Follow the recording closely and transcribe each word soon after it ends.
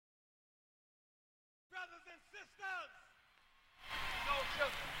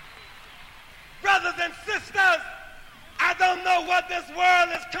Brothers and sisters, I don't know what this world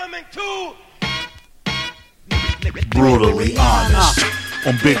is coming to. Brutally honest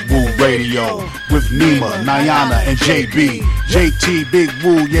on Big Woo Radio with Nima, Niana and JB. JT, Big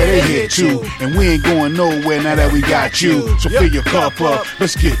Woo, yeah, they here too. And we ain't going nowhere now that we got you. So fill your cup up,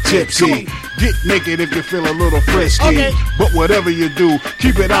 let's get tipsy. Get naked if you feel a little frisky. Okay. But whatever you do,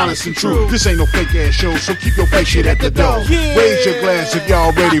 keep it honest and true. This ain't no fake ass show, so keep your fake shit at the door. Yeah. Raise your glass if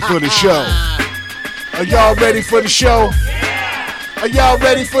y'all ready for the show. Are y'all ready for the show? Are y'all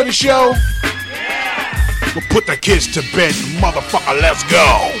ready for the show? We'll put the kids to bed, motherfucker, let's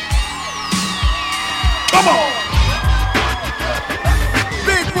go. Come on.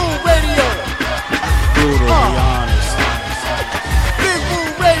 Big Woo Radio. Brutally honest. Big Woo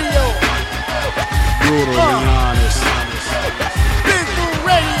Radio. Brutally honest. Big Woo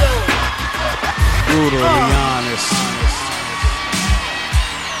Radio. Brutally honest.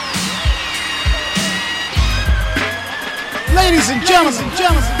 Ladies and gentlemen,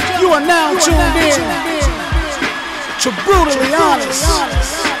 you are now tuned in to Brutally Honest,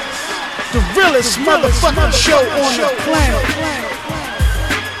 the realest motherfucking show on the planet.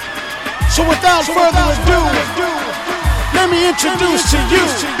 So without further ado, let me introduce to you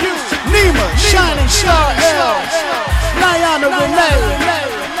Nima, Shining Star L, Niana Renee,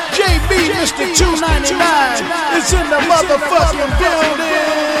 JB, Mr. 299 is in the motherfucking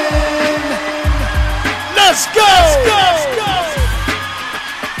building. Let's go!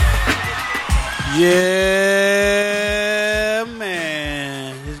 Yeah,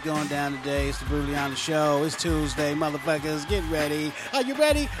 man. It's going down today. It's the Brutally Honest Show. It's Tuesday, motherfuckers. Get ready. Are you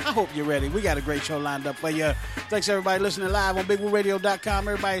ready? I hope you're ready. We got a great show lined up for you. Thanks, everybody, listening live on BigWooRadio.com.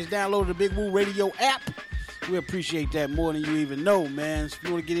 Everybody's downloaded the Big Woo Radio app. We appreciate that more than you even know, man. If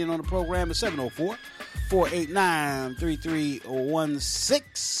you want to get in on the program, it's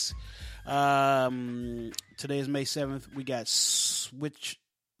 704-489-3316. Today is May 7th. We got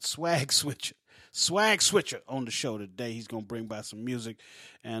Swagswitcha on the show today. He's gonna bring by some music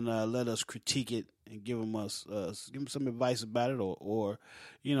and let us critique it and give him some advice about it, or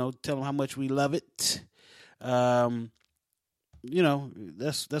you know, tell him how much we love it. You know,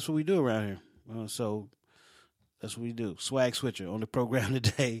 that's what we do around here. So that's what we do. Swagswitcha on the program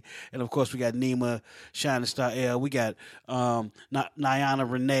today. And, of course, we got Nima, Shining Star L. We got Niana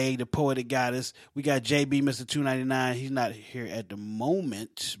Renee, the poetic goddess. We got JB, Mr. 299. He's not here at the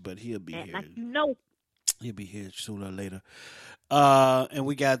moment, but he'll be here. No. He'll be here sooner or later. And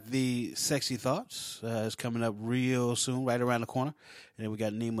we got the Sexy Thoughts. It's coming up real soon, right around the corner. And then we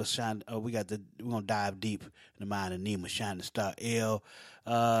got Nima Shine. We're going to dive deep in the mind of Nima, Shining Star L.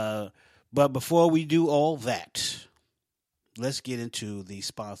 But before we do all that, let's get into the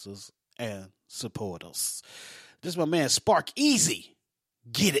sponsors and supporters. This is my man, Spark Easy.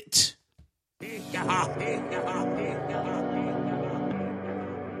 Get it.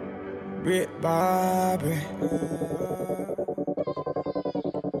 Brick by brick.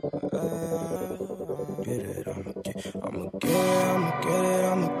 Get it, I'ma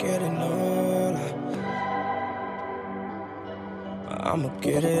get it, no lie. I'ma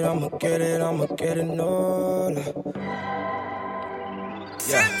get it, no lie.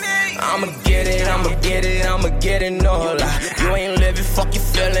 Yeah. I'ma get it, no lie. You ain't living, fuck your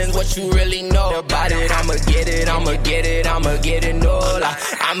feelings, what you really know about it. I'ma get it, no lie. I'ma get it, no. I'ma get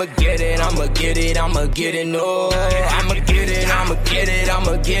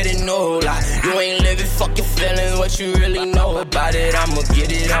it, no lie. You ain't living, fuck your feelings, what you really know about it. I'ma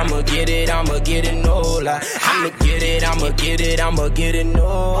get it, no lie. I'ma get it,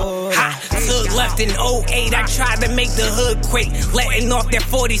 no lie. Took left in 08, I tried to make the hood quake. Letting off that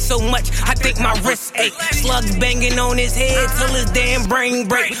 40 so much, I think my wrist ache. Slugs banging on his head till his damn brain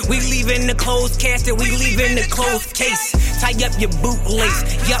break. We leaving the closed casket, we leaving the closed case. Tie up your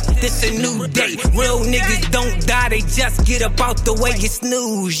bootlace, yup, this a new day. Real niggas don't die, they just get up out the way. You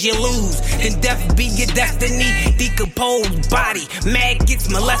snooze, you lose, and death be your destiny. Decomposed body, mad gets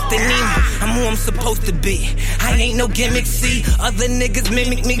molested. I'm who I'm supposed to be. I ain't no gimmick, see. Other niggas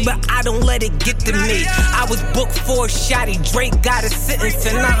mimic me, but I don't let it get to me. I was booked for a shotty, Drake got a sentence,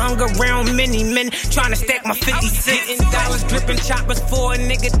 and I hung around many men trying to stack my 50 cents. Dollars dripping choppers for a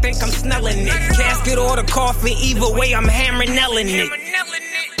nigga think I'm snelling it. Casket or the coffin, either way I'm hammering Ellen it.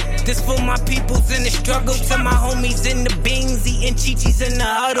 This for my peoples in the struggle, to my homies in the beans, eating chichis in the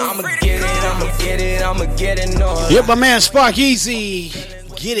huddle. I'ma get it, no. Yep, my man Spark Easy.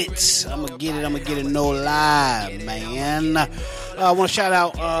 Get it. I'ma get it, no lie, man. I want to shout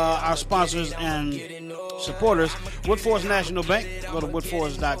out our sponsors and supporters. Woodforest National Bank. Go to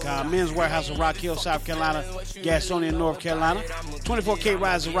woodforest.com. Men's Warehouse of Rock Hill, South Carolina. Gastonia, North Carolina. 24K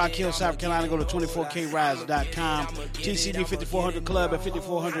Rides of Rock Hill, South Carolina. Go to 24krides.com. TCB 5400 Club at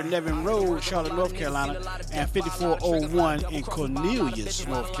 5400 Nevin Road, Charlotte, North Carolina. And 5401 in Cornelius,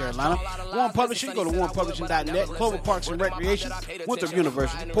 North Carolina. Warren Publishing. Go to warrenpublishing.net. Clover Parks and Recreation. Winthrop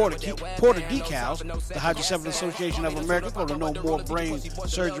University. Porter Decals. The Hydrocephalus Association of America. Go to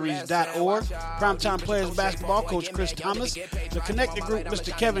nomorebrainsurgeries.org. Primetime Players Basketball, Coach Chris Thomas. The Connected Group,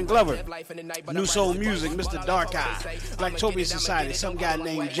 Mr. Kevin Glover. New Soul Music, Mr. Dark Eye. Blacktopia Society, some guy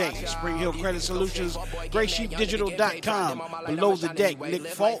named Jay. Spring Hill Credit Solutions, GraySheepDigital.com. Below the Deck, Nick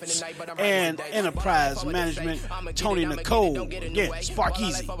Fultz. And Enterprise Management, Tony Nicole. Again, Spark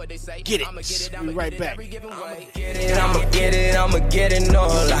Easy. Get it. We'll be right back. I'ma get it, no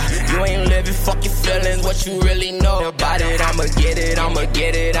lie. You ain't living, fuck your feelings, what you really know about it. I'ma get it, no lie.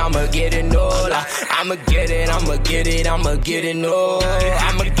 I'ma get it, no. I'ma get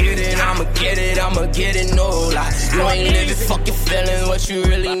it, no lie. You ain't living, fuck your feelings, what you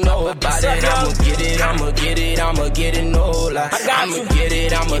really know about it. I'ma get it, no lie. I'ma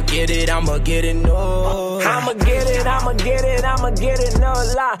get it, no. I'ma get it, no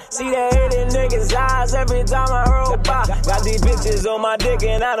lie. See that hit in niggas' eyes every time I roll by. Got these bitches on my dick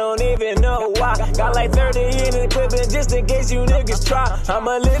and I don't even know why. Got like 30 in the clip and just in case you niggas try.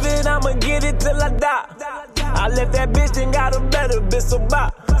 I'ma live it, I'ma get it till I die. I left that bitch and got a better bitch, so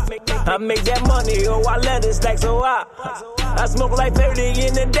bye. I make that money, oh, I let it stack so high. I smoke like 30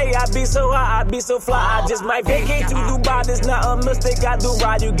 in the day, I be so high, I be so fly. I just might vacate to Dubai, it's not a mistake, I do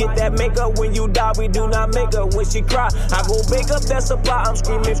right. You get that makeup when you die, we do not make her when she cry. I go bake up that supply, I'm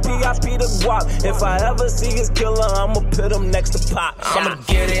screaming P.I.P. the guap. If I ever see his killer, I'ma put him next to Pop. I'ma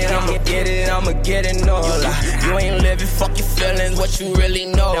get it, no lie. You ain't living, fuck your feelings, what you really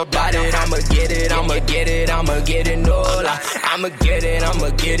know about it. I'ma get it, no lie. I'ma get it,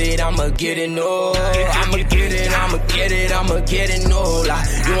 no. I'ma get it, no lie.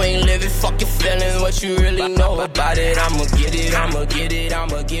 You ain't living, fuck your feelings, what you really know about it. I'ma get it,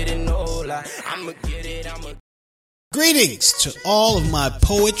 no lie. I'ma get it, Greetings to all of my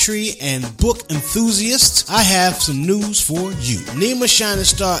poetry and book enthusiasts. I have some news for you. Nima Shining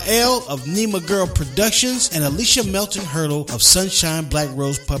Star L of Nima Girl Productions and Alicia Melton Hurdle of Sunshine Black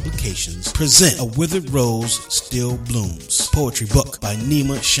Rose Publications present A Withered Rose Still Blooms poetry book by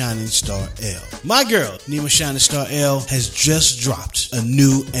Nima Shining Star L. My girl, Nima Shining Star L, has just dropped a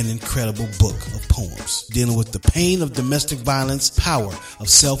new and incredible book of poems dealing with the pain of domestic violence, power of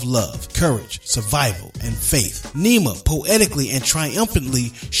self-love, courage, survival, and faith. Nima poetically and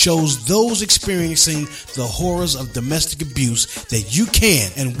triumphantly shows those experiencing the horrors of domestic abuse that you can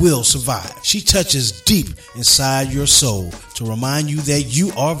and will survive. She touches deep inside your soul to remind you that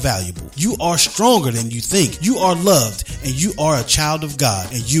you are valuable. You are stronger than you think. You are loved and you are a child of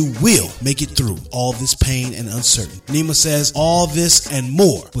God and you will make it through all this pain and uncertainty. Nima says all this and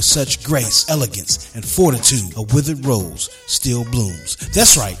more with such grace, elegance, and fortitude. A withered rose still blooms.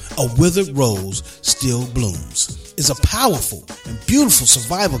 That's right, a withered rose still blooms is a powerful and beautiful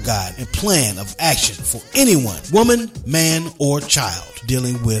survival guide and plan of action for anyone, woman, man, or child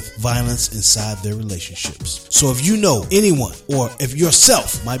dealing with violence inside their relationships. So if you know anyone or if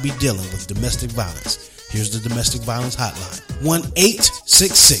yourself might be dealing with domestic violence, here's the domestic violence hotline.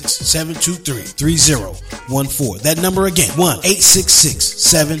 1-866-723-3014. That number again,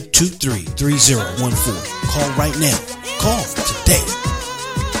 1-866-723-3014. Call right now. Call today.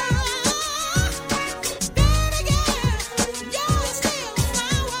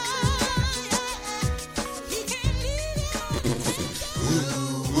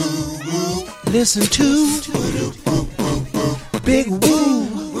 Listen to Big Woo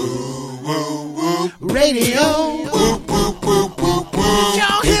Radio.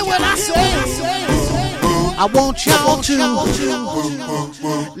 Y'all hear what I say? I want y'all to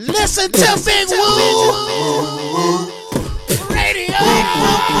listen to Big Woo Radio.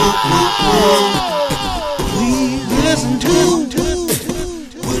 Please listen to.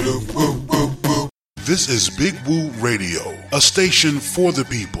 This is Big Woo Radio, a station for the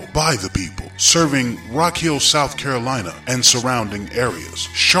people, by the people, serving Rock Hill, South Carolina and surrounding areas,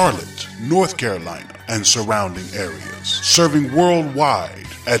 Charlotte, North Carolina and surrounding areas, serving worldwide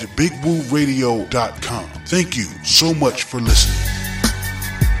at BigWooRadio.com. Thank you so much for listening.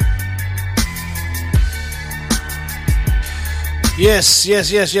 Yes.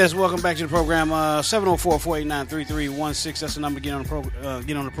 Welcome back to the program. 704-489-3316. That's the number to get on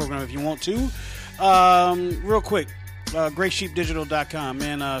the program if you want to. Real quick, GraySheepDigital.com.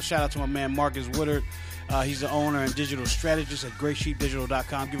 Man, shout out to my man Marcus Woodard. He's the owner and digital strategist at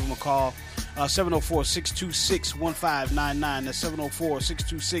GraySheepDigital.com. Give him a call. 704-626-1599. That's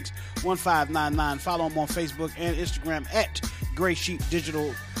 704-626-1599. Follow them on Facebook and Instagram at Gray Sheep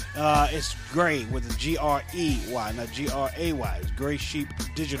Digital. It's Gray with a G-R-E-Y, not G-R-A-Y. It's Gray Sheep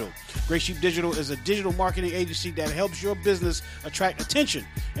Digital. Gray Sheep Digital is a digital marketing agency that helps your business attract attention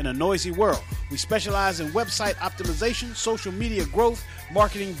in a noisy world. We specialize in website optimization, social media growth,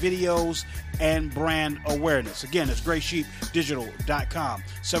 marketing, videos, and brand awareness. Again, it's GraySheepDigital.com.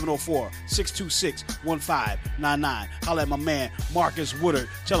 704-626-1599. Holla at my man Marcus Woodard.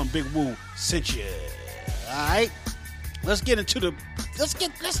 Tell him Big Woo sent you. All right, let's get to the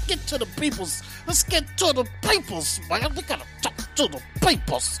peoples. Let's get to the peoples, man. We gotta talk to the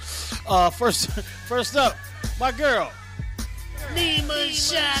peoples. First up, my girl, Nima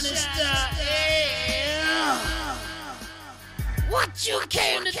Shining Star. Yeah. What you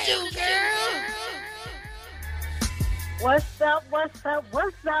came to do, girl? What's up?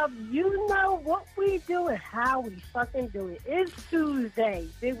 You know what we do and how we fucking do it. It's Tuesday.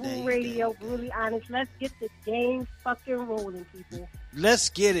 Big Woo Radio, brutally honest. Let's get the game fucking rolling, people. Let's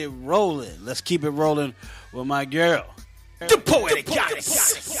get it rolling. Let's keep it rolling with my girl, the poetic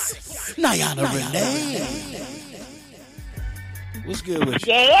goddess, Niana Renee. What's good with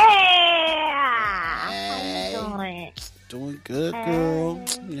you? Yeah! How you doing? Doing good, girl.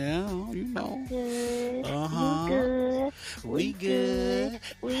 Yeah, you know. Good. Uh-huh. You good. We good.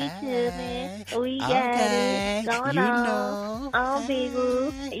 We Hi. good, man. We got Okay. it. Going You on. know. On Big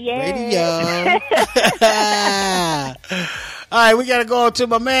Woo. Yeah. Radio. All right, we got to go to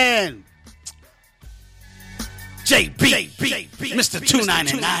my man, JB. Mr.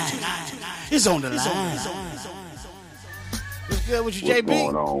 299 is on the line. What's good with you, JB? What's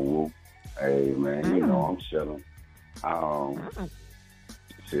going on, Woo? Hey, man, you know I'm chilling.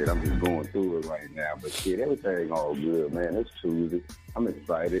 Shit, I'm just going through it right now. But shit, everything all good, man. It's Tuesday. I'm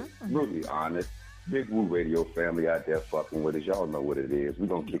excited. Really honest. Big Woo Radio family out there fucking with us. Y'all know what it is. We're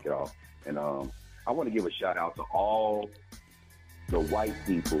going to kick it off. And I want to give a shout out to all the white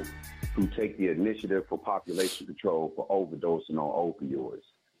people who take the initiative for population control for overdosing on opioids.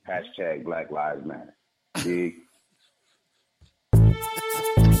 Hashtag Black Lives Matter. Big.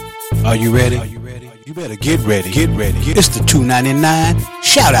 Are you ready? You better get ready. It's the 299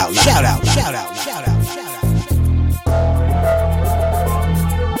 shout out.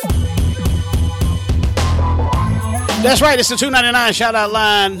 That's right. It's the 299 shout out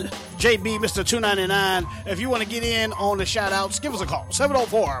line. JB, Mr. 299. If you want to get in on the shout outs, give us a call.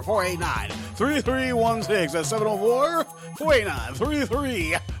 704-489-3316. That's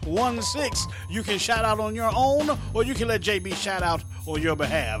 704-489-3316. You can shout out on your own, or you can let JB shout out on your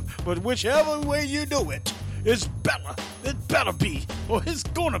behalf. But whichever way you do it, it's better. It better be, or it's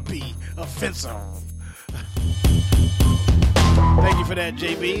gonna be offensive. Thank you for that,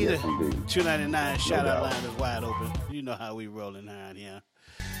 JB. The 299 shout out line is wide open. You know how we rolling around here.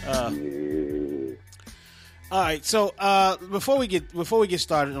 All right, so before we get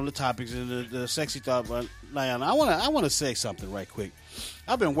started on the topics and the sexy thought, Niana, I want to say something right quick.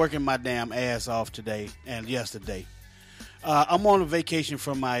 I've been working my damn ass off today and yesterday. I'm on a vacation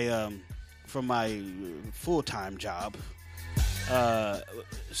from my full-time job.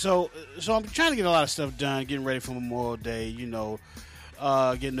 So I'm trying to get a lot of stuff done, getting ready for Memorial Day, you know,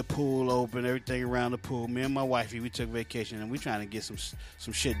 getting the pool open, everything around the pool. Me and my wifey, we took vacation, and we trying to get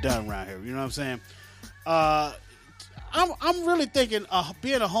some shit done around here. You know what I'm saying? I'm really thinking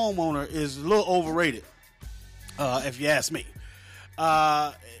being a homeowner is a little overrated, if you ask me.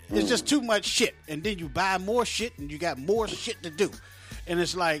 It's just too much shit, and then you buy more shit, and you got more shit to do, and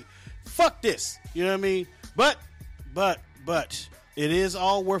it's like, fuck this. You know what I mean? But it is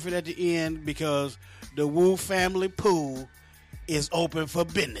all worth it at the end because the Woo family pool is open for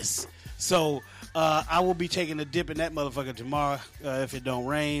business. So I will be taking a dip in that motherfucker tomorrow if it don't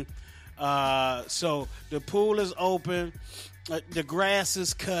rain. So the pool is open, the grass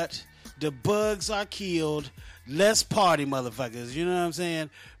is cut, the bugs are killed. Let's party, motherfuckers. You know what I'm saying?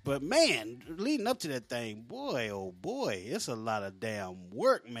 But man, leading up to that thing, boy, oh boy, it's a lot of damn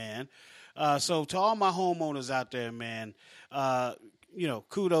work, man. So to all my homeowners out there, man, you know,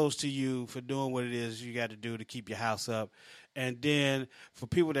 kudos to you for doing what it is you got to do to keep your house up. And then for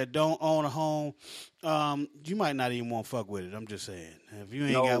people that don't own a home, you might not even want to fuck with it. I'm just saying. If you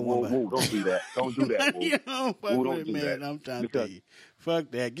ain't got one, don't do that. Don't do that. you don't fuck with it, man. That. I'm trying to tell you,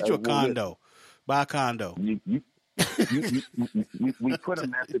 fuck that. Get you a condo. Buy a condo. We put a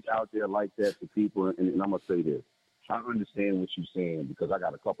message out there like that to people, and I'm gonna say this. I understand what you're saying because I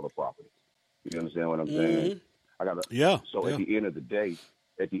got a couple of properties. You understand what I'm saying? I got So at the end of the day,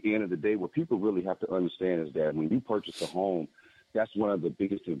 what people really have to understand is that when you purchase a home, that's one of the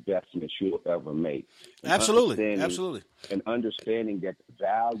biggest investments you'll ever make. And Absolutely. And understanding that the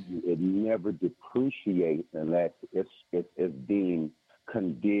value, it never depreciates unless it's deemed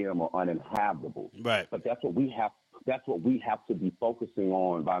condemned or uninhabitable. Right. But that's what we have. That's what we have to be focusing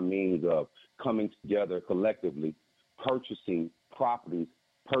on by means of coming together collectively, purchasing properties,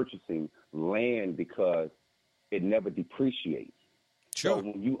 purchasing land, because it never depreciates. Sure. So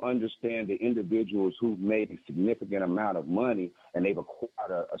when you understand the individuals who've made a significant amount of money and they've acquired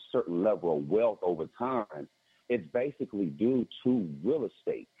a certain level of wealth over time, it's basically due to real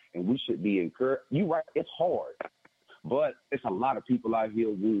estate. And we should be encouraged. You're right, it's hard. But it's a lot of people out here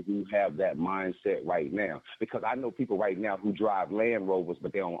who have that mindset right now. Because I know people right now who drive Land Rovers,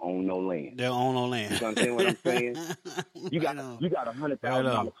 but they don't own no land. They don't own no land. You understand what I'm saying? You got a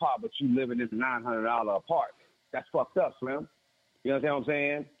 $100,000 car, but you live in this $900 apartment. That's fucked up, Slim. You understand what I'm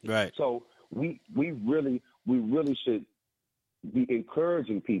saying? Right. So we really should be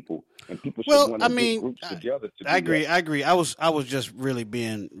encouraging people, and people should want to get groups together to I agree. I was just really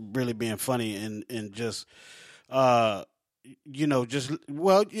being funny and just I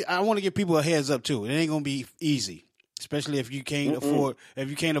want to give people a heads up too. It ain't gonna be easy, especially if you can't afford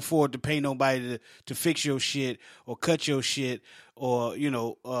to pay nobody to fix your shit or cut your shit or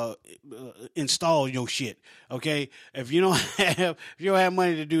install your shit. Okay, if you don't have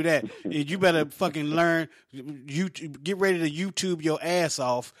money to do that, you better fucking learn. You get ready to YouTube your ass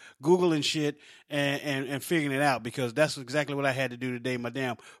off, Googling shit and figuring it out, because that's exactly what I had to do today. My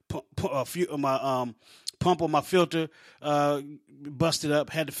damn pump on my filter busted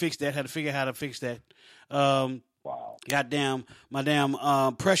up. Had to fix that. Had to figure out how to fix that. Wow. Goddamn, my damn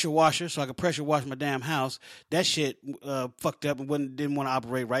pressure washer, so I could pressure wash my damn house. That shit fucked up and didn't want to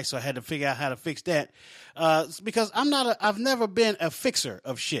operate right, so I had to figure out how to fix that. Because I've never been a fixer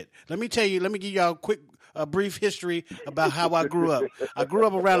of shit. Let me give y'all a brief history about how I grew up. I grew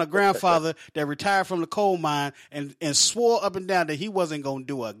up around a grandfather that retired from the coal mine and swore up and down that he wasn't going to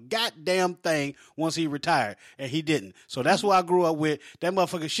do a goddamn thing once he retired, and he didn't. So that's what I grew up with. That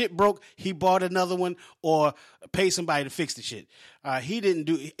motherfucker shit broke, he bought another one or paid somebody to fix the shit. He didn't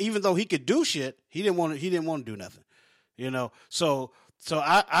do, even though he could do shit, he didn't want to do nothing. So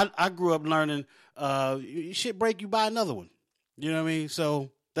I grew up learning shit break, you buy another one. You know what I mean?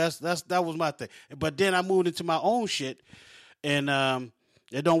 So that was my thing. But then I moved into my own shit, and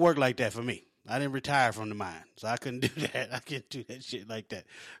it don't work like that for me. I didn't retire from the mine, so I couldn't do that. I can't do that shit like that.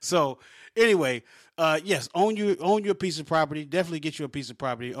 So anyway, yes, own your piece of property. Definitely get you a piece of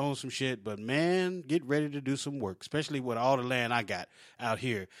property, own some shit. But man, get ready to do some work, especially with all the land I got out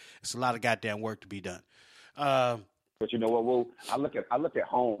here. It's a lot of goddamn work to be done. But you know what? Well, I look at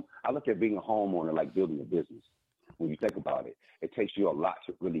being a homeowner like building a business. When you think about it, it takes you a lot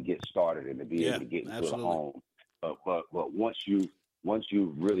to really get started and to be able to get into a home. But once you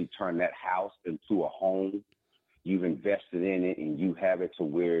really turn that house into a home, you've invested in it and you have it to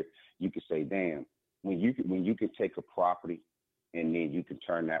where you can say, damn, when you can take a property and then you can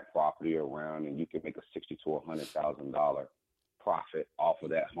turn that property around and you can make a $60,000 to $100,000 profit off of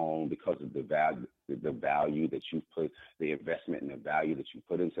that home because of the value that you put, the investment and the value that you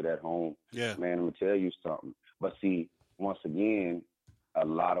put into that home. Yeah, man, I'm gonna tell you something. But see, once again, a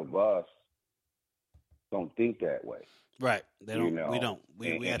lot of us don't think that way. Right? They don't. We don't.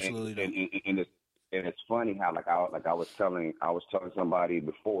 We absolutely don't. And it's funny how I was telling somebody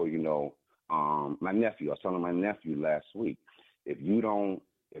before. My nephew. I was telling my nephew last week. If you don't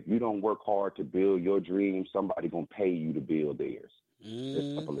work hard to build your dreams, somebody gonna pay you to build theirs.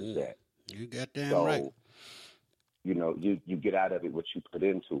 As simple as that. You got damn right. You get out of it what you put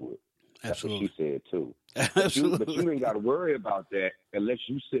into it. That's Absolutely. what she said too. Absolutely. But you ain't got to worry about that unless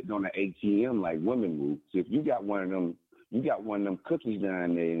you sitting on the ATM like women would. So if you got one of them cookies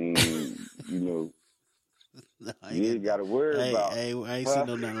down there, and you ain't got to worry about. I ain't seen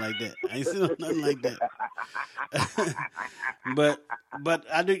no nothing like that. I ain't seen no nothing like that. but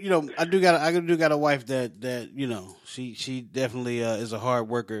I do got a wife that she definitely is a hard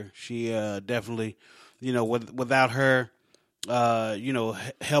worker. She definitely without her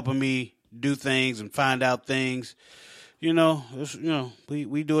helping me do things and find out things, we do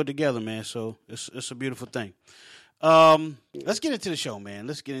it together, man. So it's a beautiful thing. Let's get into the show, man.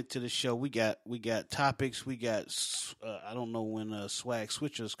 Let's get into the show. We got topics. We got I don't know when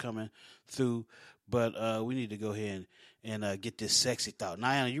Swagswitcha is coming through, but we need to go ahead and get this sexy thought.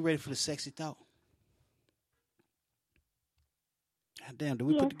 Niana, you ready for the sexy thought? God damn, did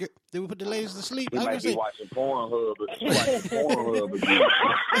we put the ladies to sleep? We might be watching Pornhub again.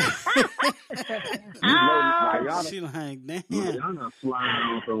 She like, damn. Y'all not flying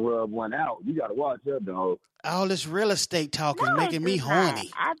off and rub one out. You got to watch her, dog. All this real estate talk is making me horny.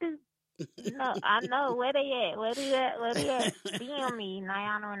 No, I know. Where they at? Where they at? DM me,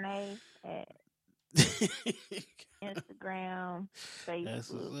 Niana Renee, at Instagram,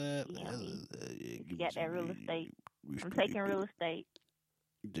 Facebook. You got that real estate. I'm taking real estate.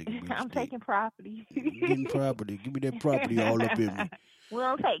 I'm taking property. Getting property. Give me that property all up in me. We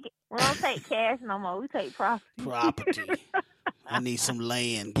don't take cash no more. We take property. Property. I need some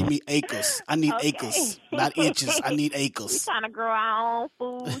land. Give me acres. I need acres, not inches. I need acres. We trying to grow our own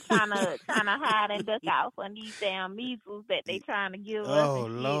food. Trying to hide and duck out from these damn measles that they trying to give us. Oh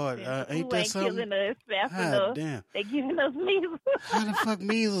Lord, ain't that something? Killing us fast enough. Damn. They giving us measles. How the fuck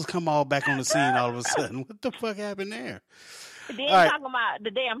measles come all back on the scene all of a sudden? What the fuck happened there? Then talking about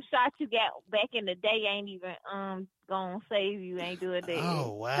the damn shot you got back in the day ain't even gonna save you. Ain't doing that.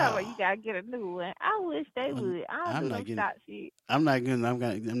 Oh wow! You gotta get a new one. I wish they would. I'm not getting shot shit. I'm not getting no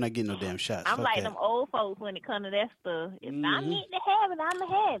damn shots. I'm like them old folks when it comes to that stuff. If I need to have it, I'ma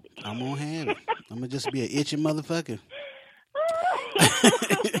have it. I'm gonna have it. I'm gonna just be an itching motherfucker.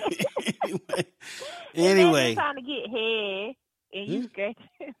 Anyway. Trying to get head. And you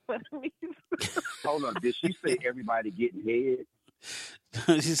scratching for me. Hold on. Did she say everybody getting head?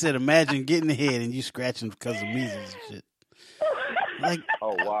 She said, imagine getting head and you scratching because of measles and shit. Like,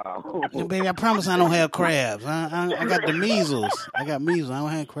 oh, wow. Baby, I promise I don't have crabs. I got the measles. I got measles. I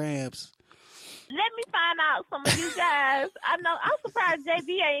don't have crabs. Let me find out some of you guys. I know. I'm surprised JB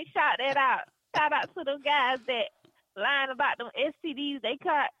ain't shot that out. Shout out to those guys that lying about them STDs they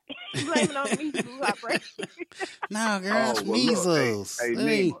caught. Blaming on measles operation. No, girl, it's measles.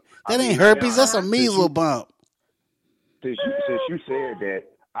 Hey, that ain't herpes. That's a measles bump. Since you said that,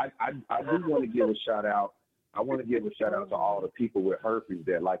 I do want to give a shout out. I want to give a shout out to all the people with herpes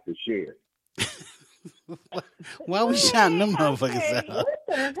that like to share. Why we shouting them motherfuckers out?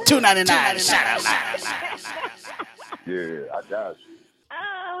 $2.99. Shout out. Yeah, I got you.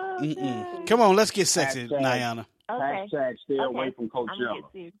 Oh, come on, let's get sexy, Niana. Okay. Hashtag stay away from Coachella.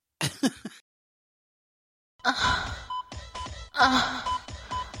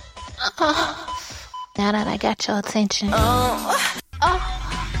 Now that I got your attention. Let's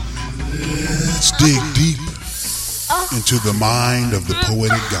dig deep into the mind of the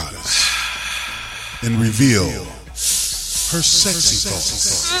poetic goddess and reveal her sexy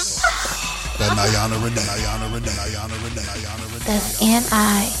thoughts. By Niana Renee. That's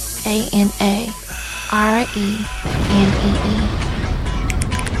NianaRenee.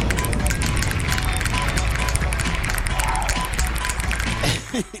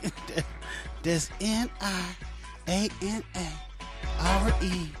 That's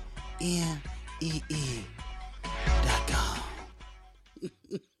NianaRenee.com.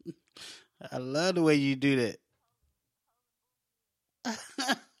 I love the way you do that.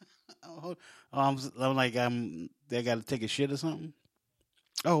 I'm like I got to take a shit or something.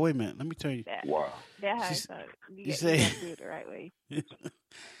 Oh wait a minute, let me tell you. Wow. That's how it's you gotta do it the right way. You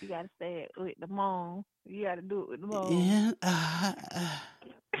gotta say it with the moan. You gotta do it with the moan.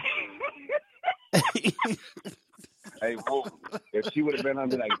 Hey, whoa. If she would have been on, I'd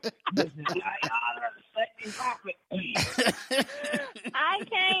be like, this is I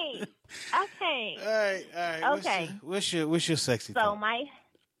can't. All right. Okay. What's your sexy thought?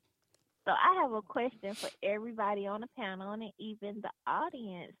 So I have a question for everybody on the panel and even the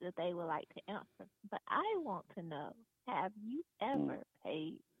audience that they would like to answer. But I want to know, have you ever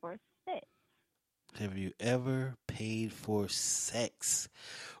paid for sex? Have you ever paid for sex?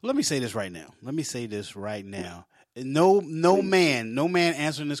 Well, let me say this right now. No man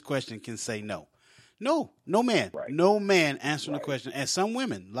answering this question can say no. No man. Right. No man answering the question. And some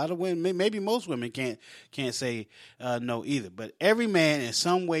women, a lot of women, maybe most women can't say no either. But every man in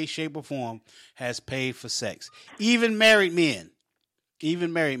some way, shape, or form has paid for sex. Even married men.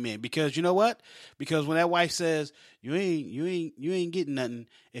 Because you know what? Because when that wife says, you ain't getting nothing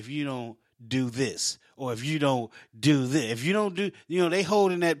if you don't do this, or if you don't do this, if you don't do, they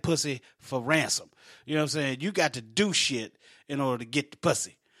holding that pussy for ransom. You know what I'm saying? You got to do shit in order to get the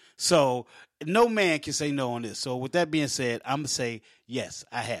pussy. So no man can say no on this. So with that being said, I'm gonna say yes,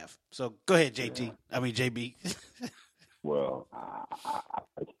 I have. So go ahead, JB. Well,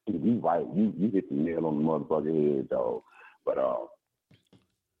 you right. You hit the nail on the motherfucking head, dog. But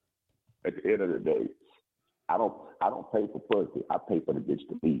at the end of the day, I don't pay for pussy. I pay for the bitch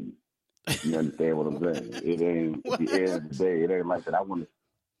to leave. You understand what I'm saying? It ain't at the end of the day. It ain't like that. I want to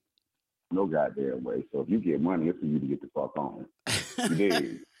no goddamn way. So if you get money, it's for you to get the fuck on. You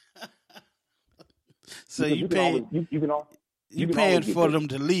dig? So you paying for them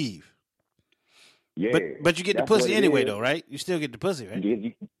to leave. Yeah, but you get the that's what pussy it anyway, is. though, right? You still get the pussy, right?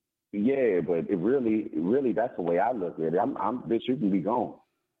 Yeah, but it really, that's the way I look at it. I'm bitch, you can be gone.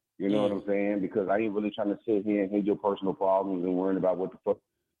 You know what I'm saying? Because I ain't really trying to sit here and hear your personal problems and worrying about what the fuck.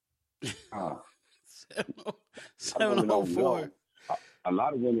 704. A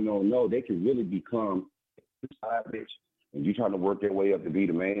lot of women don't know they can really become a side bitch. And you trying to work your way up to be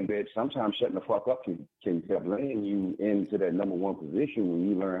the main bitch. Sometimes shutting the fuck up can help land you into that number one position when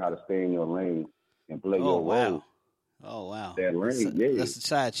you learn how to stay in your lane and play your role. Oh wow! That lane, that's the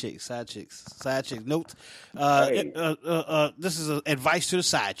side chicks. Note. Hey. This is advice to the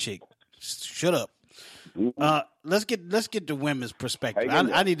side chick. Shut up. Let's get the women's perspective.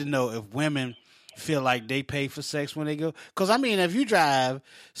 I need to know if women feel like they pay for sex when they go. Because I mean, if you drive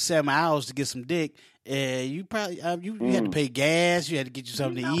 7 hours to get some dick, you probably you had to pay gas. You had to get you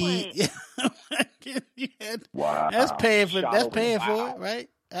something to eat. Wow, that's paying for it, right?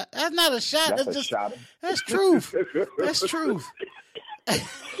 That's not a shot. That's just shot. That's truth. That's truth.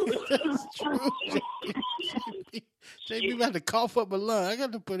 That's truth. JB about to cough up a lung. I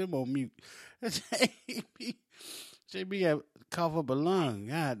got to put him on mute. JB got to cough up a lung.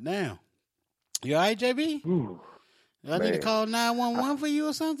 God damn. You all right, JB? I need to call 911 for you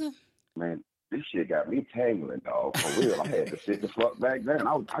or something? Man, this shit got me tangling, dog. For real. I had to sit the fuck back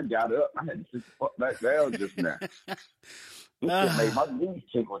down. I got up. I had to sit the fuck back down just now. This shit made my knees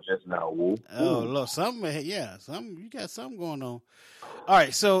tickle just now, Woo. Oh, look, you got something going on. All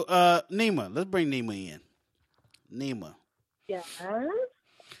right, so Nima, let's bring Nima in. Nima. Yeah.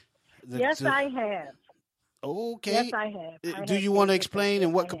 Yes, I have. Okay. Yes, I have. Do you want to explain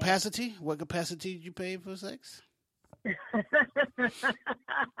in what capacity? What capacity did you pay for sex?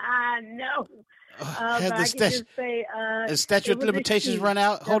 No. Has the statute of limitations run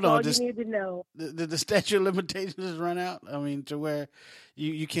out? Hold on. You need to know. The statute of limitations run out? I mean, to where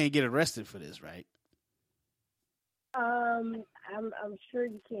you can't get arrested for this, right? I'm sure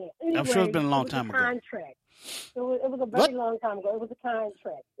you can't. Anyway, I'm sure it's been a long time ago. Contract. It was a very long time ago. It was a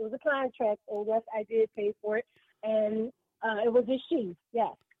contract. And yes, I did pay for it. And it was a she.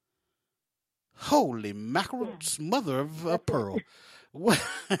 Yes. Holy mackerel, mother of pearl! What?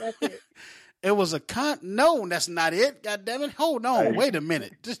 That's it. It was a No, that's not it. God damn it! Hold on, wait a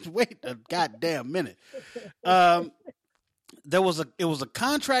minute. Just wait a goddamn minute. It was a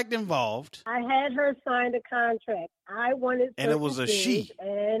contract involved. I had her sign a contract. I wanted, and it was a she,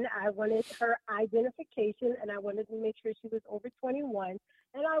 and I wanted her identification, and I wanted to make sure she was over 21,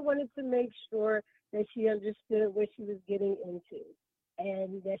 and I wanted to make sure that she understood what she was getting into,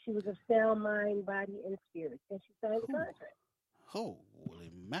 and that she was of sound mind, body, and spirit, and she signed the contract.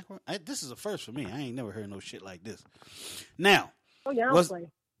 Holy mackerel! This is a first for me. I ain't never heard no shit like this. Now,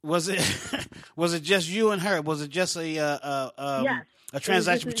 was it just you and her? Was it just a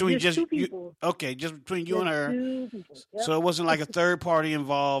transaction between just two people? Okay, just between you and her. Two people. Yep. So it wasn't like a third party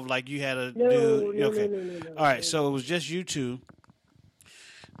involved, like you had to do. Okay, all right. So it was just you two,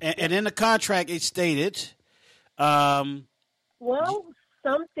 and in the contract it stated. Well,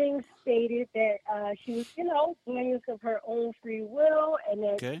 some things stated that she was, doing this of her own free will, and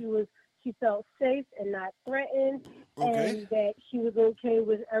that she felt safe and not threatened, and that she was okay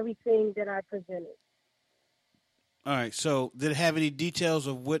with everything that I presented. All right. So, did it have any details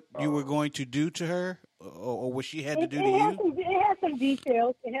of what you were going to do to her, or what she had to do to you? It had some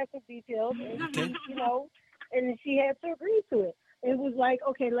details. And, and she had to agree to it. It was like,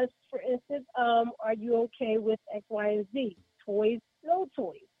 okay, let's, for instance, are you okay with X, Y, and Z? Toys, no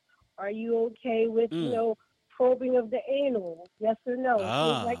toys. Are you okay with, probing of the anal? Yes or no?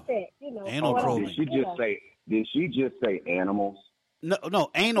 Things like that. Anal probing. Did she just say animals?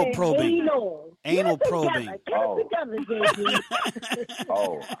 No, anal probing. Anal probing.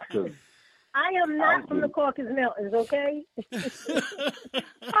 I am not from the Caucasus Mountains, okay?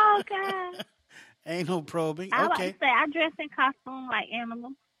 Oh, God. Anal probing. I like Okay. to say I dress in costume like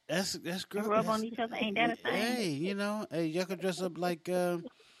animals. That's good. Rub on each other. Ain't that a thing? Hey, y'all could dress up like a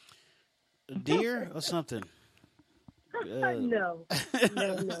deer or something. No.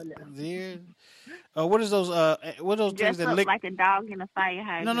 Deer. What is those? What are those Dress things that up lick? like a dog in a fire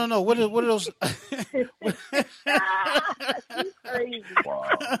hydrant. No. What are those? He's crazy. Wow.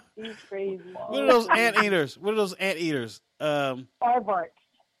 He's crazy. What are those anteaters? What are those anteaters? Aardvarks.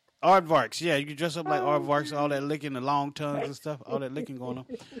 Aardvarks. Yeah, you can dress up like aardvarks, all that licking, the long tongues and stuff, all that licking going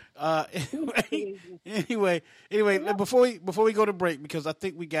on. Anyway, before we go to break, because I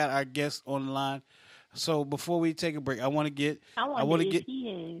think we got our guest on the line. So before we take a break, I want to get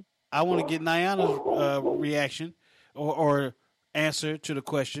Niana's reaction or answer to the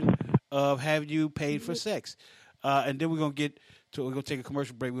question of have you paid for sex, and then we're gonna get we're going to take a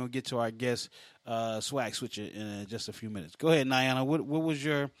commercial break. We're going to get to our guest, Swagswitcha, in just a few minutes. Go ahead, Niana. What was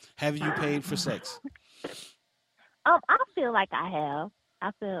your, have you paid for sex? I feel like I have. I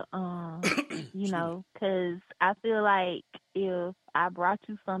feel, because I feel like if I brought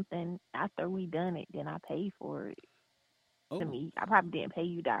you something after we done it, then I pay for it. To me, I probably didn't pay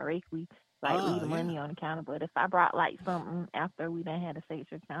you directly, leave the money on the counter. But if I brought like something after we done had a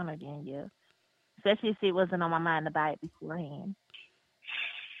sexual encounter, then yeah. Especially if it wasn't on my mind to buy it beforehand.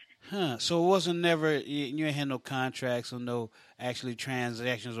 Huh. So it wasn't never, you ain't had no contracts or no actually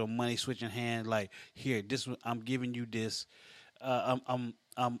transactions or money switching hands. Like, here, I'm giving you this. I'm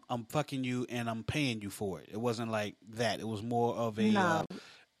fucking you and I'm paying you for it. It wasn't like that. It was more of a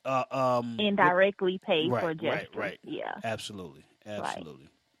indirectly paid for a gesture. Right. Yeah. Absolutely. Right.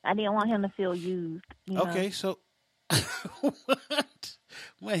 I didn't want him to feel used. Okay, so what?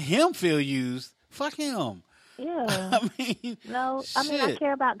 When him feel used, fuck him. Yeah. I mean, I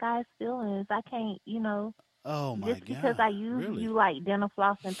care about guys' feelings. I can't, Oh my just because God. I use you like dental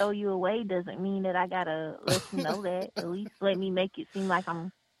floss and throw you away doesn't mean that I gotta let you know that. At least let me make it seem like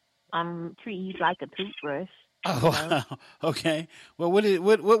I'm treating you like a toothbrush. Oh, wow. Okay. Well,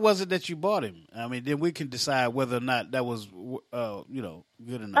 what was it that you bought him? I mean, then we can decide whether or not that was, good enough.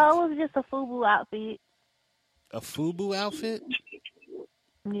 Oh, it was just a FUBU outfit. A FUBU outfit?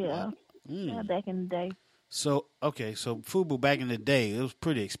 Yeah. Yeah, back in the day. So FUBU back in the day, it was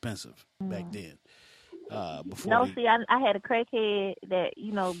pretty expensive back then. I had a crackhead that,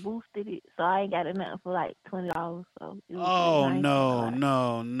 boosted it, so I ain't got it nothing for like $20. So no,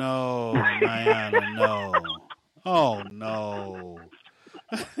 Niana, no. Oh, no.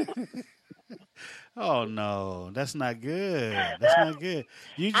 Oh, no. That's not good.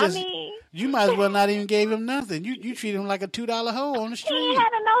 You might as well not even gave him nothing. You treat him like a $2 hoe on the street. He had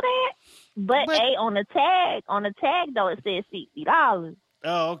to know that. But on the tag though, it says $60.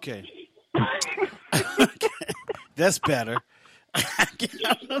 Oh, okay. That's better.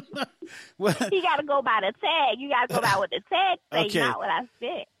 Well, you got to go by the tag. You got to go by what the tag says, not what I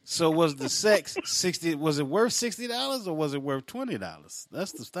said. So was the sex $60? Was it worth $60 or was it worth $20?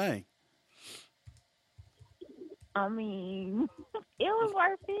 That's the thing. I mean, it was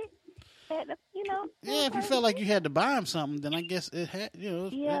worth it. Yeah, if you felt like you had to buy him something, then I guess it had.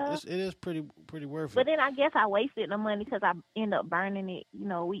 It is pretty worth it. But then I guess I wasted the money because I ended up burning it,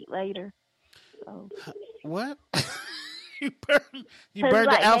 a week later. So. What? You burned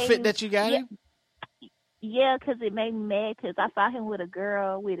the outfit that you got him? Yeah, because it made me mad because I saw him with a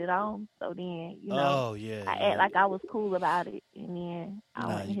girl with it on. So then, I act like I was cool about it. And then I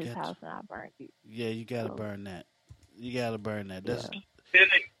went to his house and I burned it. Yeah, you got to burn that. You got to burn that. That's,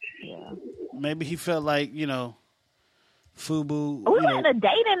 yeah. Maybe he felt like, FUBU. We wasn't a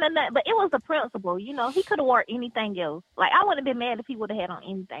dating or nothing, but it was a principle. He could have worn anything else. Like, I wouldn't have been mad if he would have had on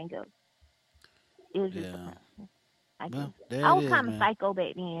anything else. It was just a principle. I was kind of psycho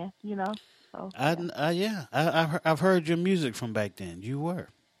back then, So, I've heard your music from back then. You were.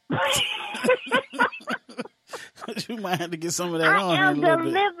 You might have to get some of that on. I am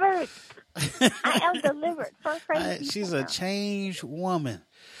delivered. I am delivered. So crazy. She's a changed woman.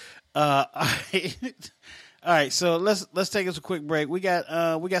 All right. So let's take us a quick break. We got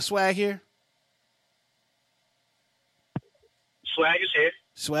Swag here. Swag is here.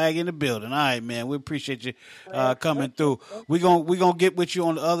 Swag in the building. All right, man. We appreciate you coming through. We're gonna get with you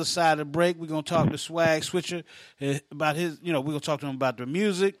on the other side of the break. We're gonna talk to Swagswitcha about his. We're gonna talk to him about the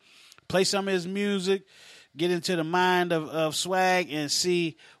music, play some of his music, get into the mind of Swag, and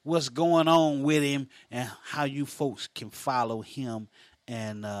see what's going on with him and how you folks can follow him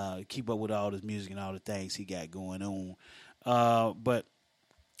and keep up with all his music and all the things he got going on. But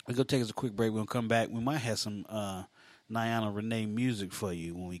we're gonna take us a quick break. We're gonna come back. We might have some Niana Renee music for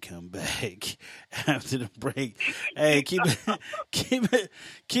you when we come back after the break. Hey, keep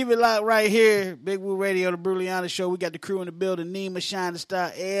it locked right here. Big Woo Radio, the Brutally Honest Show. We got the crew in the building. Nima, Shining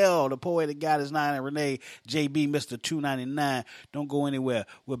Star, L, the poetic goddess Niana Renee, JB, Mr. 299. Don't go anywhere.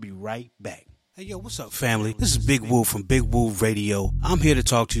 We'll be right back. Hey, yo, what's up, family? This is Big Woo from Big Woo Radio. I'm here to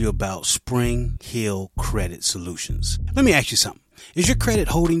talk to you about Spring Hill Credit Solutions. Let me ask you something. Is your credit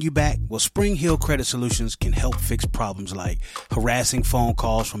holding you back? Well, Spring Hill Credit Solutions can help fix problems like harassing phone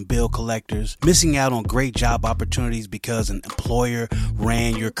calls from bill collectors, missing out on great job opportunities because an employer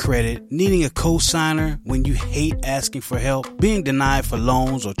ran your credit, needing a co-signer when you hate asking for help, being denied for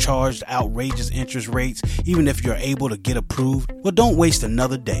loans or charged outrageous interest rates even if you're able to get approved. Well, don't waste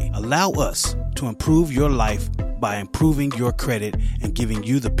another day. Allow us to improve your life by improving your credit and giving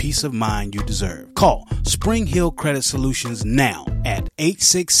you the peace of mind you deserve. Call Spring Hill Credit Solutions now at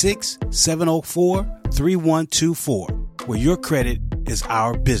 866-704-3124. where your credit is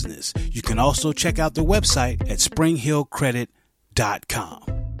our business. You can also check out the website at springhillcredit.com.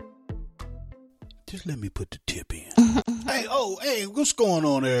 Just let me put the tip in. Hey, what's going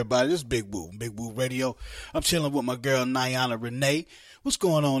on, everybody? This is Big Woo Radio. I'm chilling with my girl, Niana Renee. What's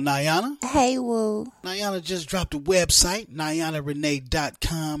going on, Niana? Hey, Woo. Niana just dropped a website,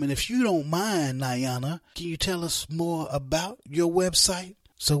 NianaRenee.com. And if you don't mind, Niana, can you tell us more about your website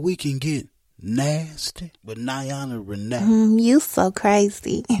so we can get nasty with Niana Renee? You so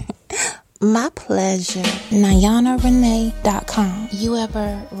crazy. My pleasure. NianaRenee.com. You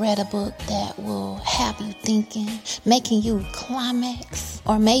ever read a book that will have you thinking, making you climax,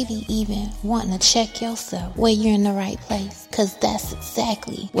 or maybe even wanting to check yourself where you're in the right place? Because that's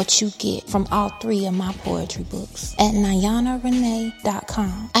exactly what you get from all 3 of my poetry books at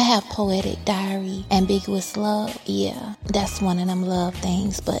NianaRenee.com. I have Poetic Diary, Ambiguous Love. Yeah, that's one of them love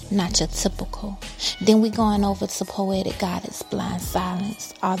things, but not your typical. Then we going over to Poetic Goddess, Blind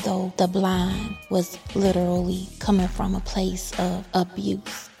Silence, although the blind was literally coming from a place of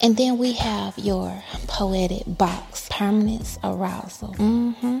abuse. And then we have your poetic box, Permanence Arousal.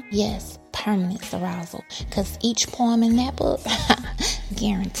 Yes, Permanence Arousal. Because each poem in that book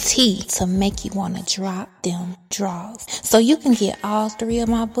guaranteed to make you want to drop them draws. So you can get all 3 of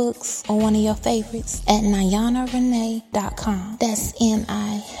my books or one of your favorites at NianaRenee.com. That's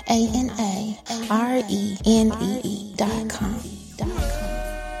NianaRenee.com.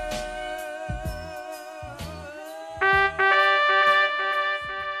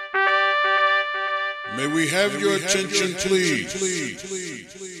 May we have your attention, please?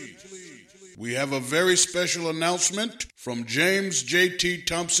 We have a very special announcement from James J.T.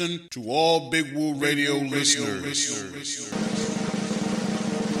 Thompson to all Big Woo Radio listeners.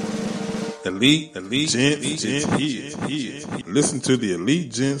 Elite Gents is here. Listen to the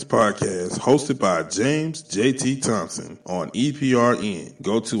Elite Gents podcast hosted by James J.T. Thompson on EPRN.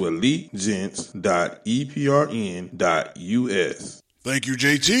 Go to elitegents.eprn.us. Thank you,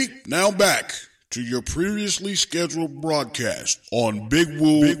 JT. Now back to your previously scheduled broadcast on Big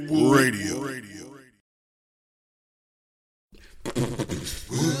Woo Radio.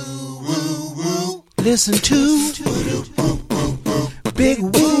 Listen to Big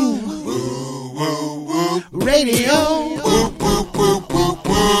Woo Radio.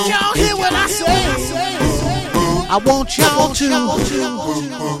 Y'all hear what I say? I want y'all to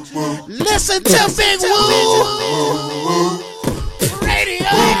listen to Big Woo Radio.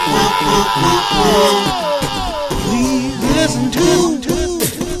 Please listen to.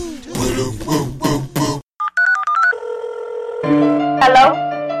 Hello?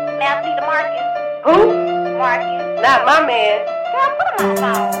 May I speak to Marcus? Who? Marcus. Not my man. Girl, put him on the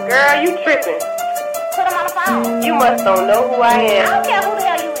phone. Girl, you tripping. Put him on the phone. You must don't know who I am. I don't care who the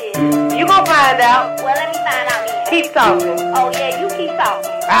hell you is. You gonna find out. Well, let me find out then. Keep talking. Oh, yeah, you keep talking.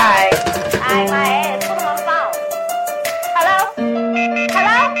 Alright. Alright, my ass. Put him on the phone. Hello?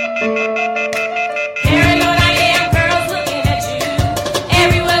 Hello?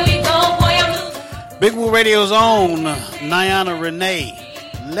 Big Woo Radio's own Niana Renee.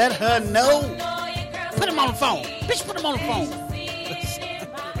 Let her know. Put him on the phone. Bitch, put him on the phone.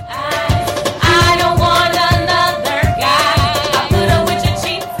 I don't want another guy. I put her with your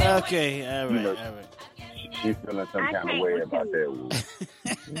cheap. Okay, all right. She's feeling some kind of way about that.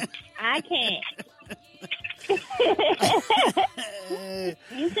 I can't. You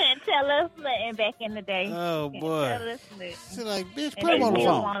couldn't tell us nothing back in the day. Oh, boy. She's like, bitch, put him on the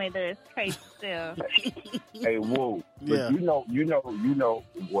phone. Wanted us crazy stuff. Hey, whoa! Yeah. But you know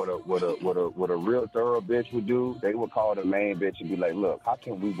what a real thorough bitch would do? They would call the main bitch and be like, "Look, how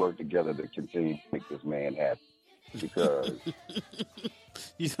can we work together to continue to make this man happy?" Because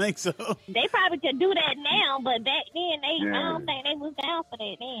you think so? They probably could do that now, but back then I don't think they was down for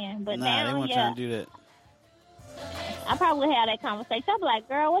that then. But now, they weren't trying to do that. I probably would have that conversation. I'd be like,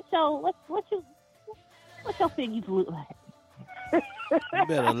 "Girl, what's your figure look like?" You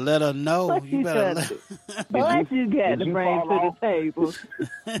better let her know. You better let What you got to bring to the table?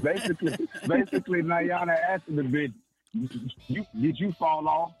 basically, Niana asked the bitch, did you fall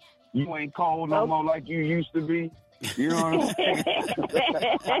off? You ain't cold no more like you used to be. You know what I'm saying?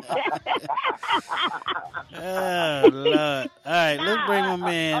 Oh, Lord. All right, let's bring my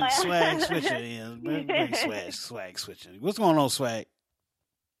man Swagswitcha in. Bring Swagswitcha. What's going on, Swag?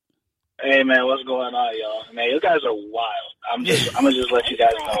 Hey man, what's going on, y'all? Man, you guys are wild. I'm gonna just let you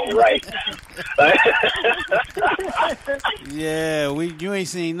guys know right now. Yeah, you ain't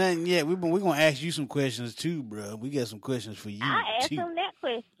seen nothing yet. We're gonna ask you some questions too, bro. We got some questions for you. I asked too. him that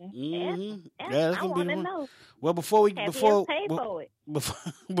question. Mm-hmm. Answer. Yeah, that's I gonna be want the to one. know. Well, before we Have before you paid for it?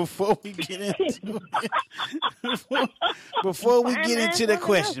 before we get into before we get into the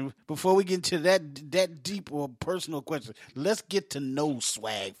question, before we get into that deep or personal question, let's get to know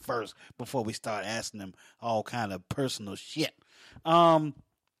Swag first before we start asking them all kind of personal shit. I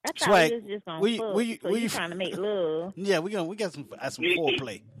thought Swag, we was just on foot, so you trying to make love. Yeah, we got some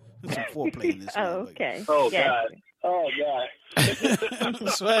foreplay. Some foreplay in this. Oh, okay. Oh, Gotcha. God. Oh,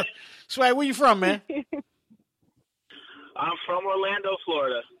 God. Swag, where you from, man? I'm from Orlando,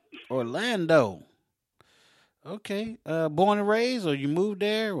 Florida. Orlando. Okay. Born and raised, or you moved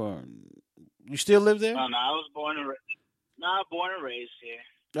there, or you still live there? Oh, no, I was born and raised here.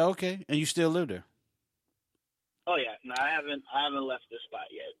 Okay, and you still live there? Oh yeah, no, I haven't left this spot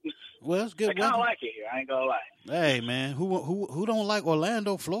yet. Well, it's good. I kind of like it here. I ain't gonna lie. Hey, man, who don't like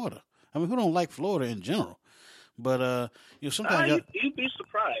Orlando, Florida? I mean, who don't like Florida in general? But sometimes you'd be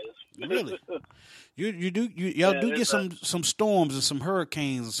surprised. Really, you do get some storms and some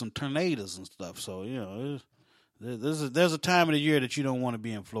hurricanes and some tornadoes and stuff. So there's a time of the year that you don't want to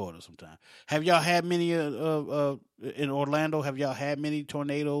be in Florida. Sometimes. Have y'all had many in Orlando? Have y'all had many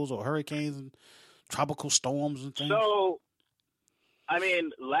tornadoes or hurricanes and tropical storms and things? So, I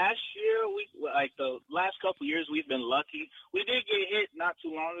mean, last year the last couple years we've been lucky. We did get hit not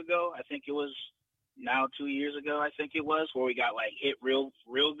too long ago. I think it was now 2 years ago. I think it was where we got hit real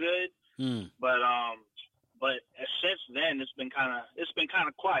good. But since then it's been kind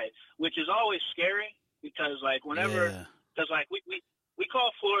of quiet, which is always scary because whenever we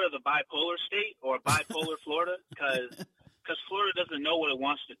call Florida the bipolar state or bipolar Florida because Florida doesn't know what it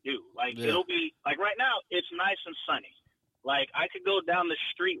wants to do. It'll be right now it's nice and sunny. I could go down the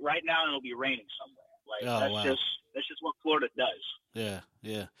street right now and it'll be raining somewhere. That's just what Florida does.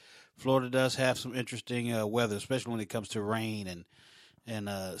 Yeah. Florida does have some interesting weather, especially when it comes to rain and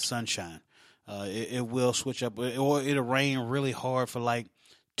sunshine. It will switch up, or it'll rain really hard for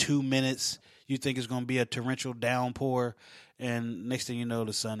 2 minutes. You think it's going to be a torrential downpour, and next thing you know,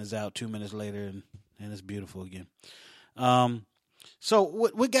 the sun is out 2 minutes later, and it's beautiful again. So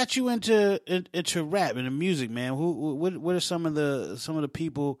what got you into rap and the music, man? What are some of the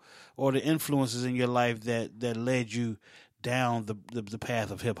people or the influences in your life that led you down the path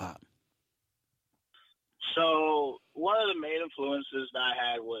of hip hop? So one of the main influences that I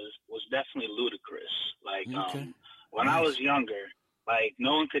had was definitely Ludacris. When I was younger,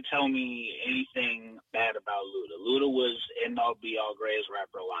 no one could tell me anything bad about Luda. Luda was end all be all greatest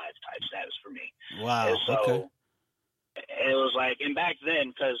rapper alive type status for me. Wow. And so okay. It was and back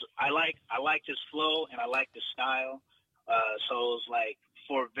then, because I liked his flow and I liked his style. So it was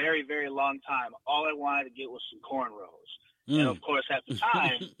for a very, very long time, all I wanted to get was some cornrows. And of course, at the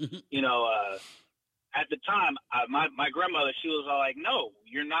time, my grandmother, she was all like, "No,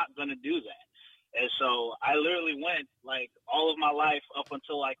 you're not gonna do that." And so I literally went all of my life up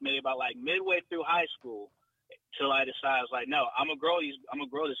until maybe about midway through high school, till I decided I was like, "No, I'm gonna grow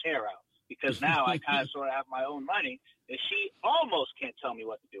this hair out." Because now I kind of sort of have my own money, and she almost can't tell me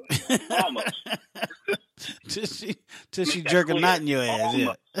what to do anymore. Almost. till she jerk a knot in your ass.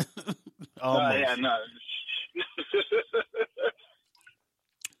 Almost. Yeah. Almost. Yeah, no.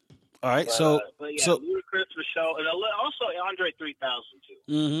 All right, so Ludacris for sure, and also Andre 3000 too.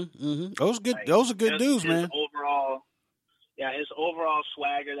 Mm-hmm. Those are good dudes, man. His overall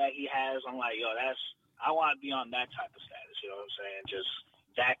swagger that he has, I'm like, I want to be on that type of status. You know what I'm saying? Just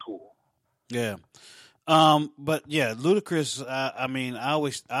that cool. Yeah. But yeah, Ludacris, I mean,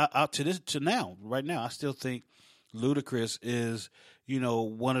 right now, I still think Ludacris is,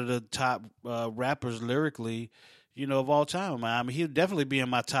 one of the top rappers lyrically, of all time. I mean, he'll definitely be in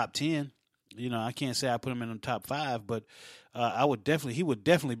my top 10. I can't say I put him in the top 5, but he would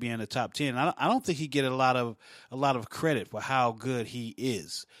definitely be in the top 10. I don't think he get a lot of credit for how good he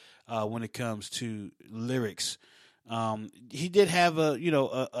is when it comes to lyrics. He did have a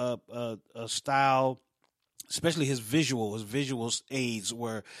style, especially his visual aids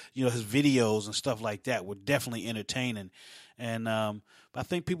were, his videos and stuff like that were definitely entertaining. And I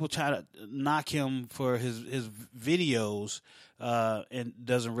think people try to knock him for his videos and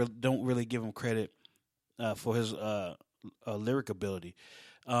don't really give him credit for his lyric ability.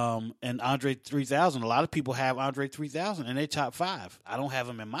 And Andre 3000, a lot of people have Andre 3000 in their top 5. I don't have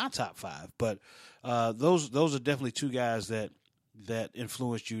him in my top 5, but those are definitely two guys that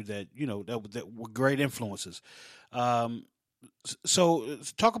influenced you, that were great influences. So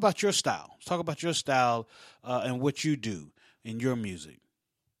talk about your style. Talk about your style and what you do in your music.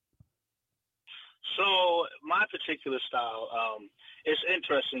 So my particular style, it's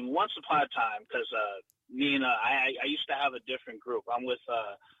interesting. Once upon a time, because I used to have a different group. I'm with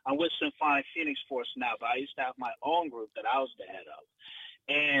Symphonic Phoenix Force now, but I used to have my own group that I was the head of.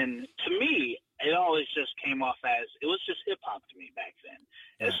 And to me, it always just came off as, it was just hip hop to me back then.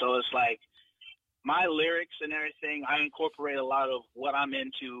 And so it's like, my lyrics and everything, I incorporate a lot of what I'm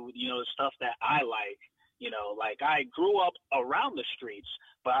into, the stuff that I like. Like I grew up around the streets,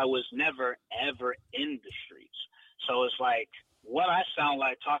 but I was never, ever in the streets. So it's like, what I sound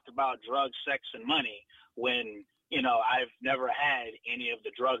like talked about drugs, sex, and money when, I've never had any of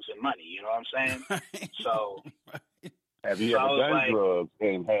the drugs and money. You know what I'm saying? Right. So have you ever done drugs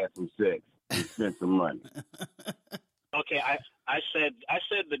and had some sex and spent some money? Okay, I said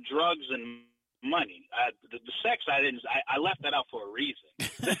the drugs and money. The sex, I left that out for a reason.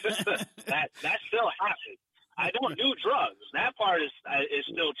 that still happens. I don't do drugs. That part is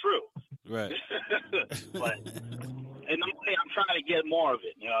still true. Right. But and the money, I'm trying to get more of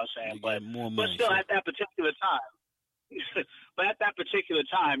it. You know what I'm saying? But still, at that particular time. But at that particular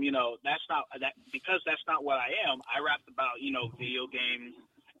time, that's not that, because that's not what I am. I rapped about video games,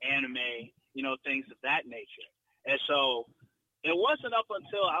 anime, things of that nature. And so it wasn't up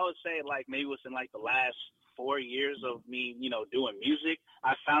until I would say like maybe within like the last 4 years of me, doing music,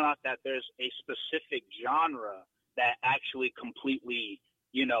 I found out that there's a specific genre that actually completely,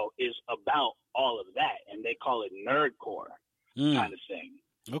 is about all of that. And they call it nerdcore kind of thing.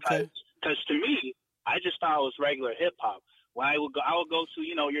 Okay. Because to me, I just thought it was regular hip hop. When I would go to,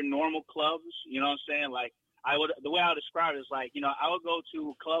 your normal clubs, you know what I'm saying? Like the way I would describe it is like, I would go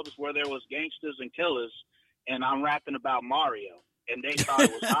to clubs where there was gangsters and killers, and I'm rapping about Mario, and they thought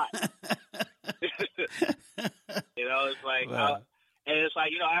it was hot. It's like, wow. and it's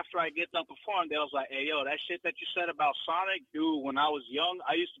like, after I get done performing, they was like, hey, yo, that shit that you said about Sonic, dude, when I was young,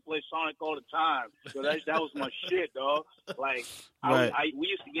 I used to play Sonic all the time. So that was my shit, dog. Like, right. we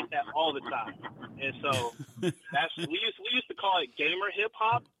used to get that all the time. And so we used to call it gamer hip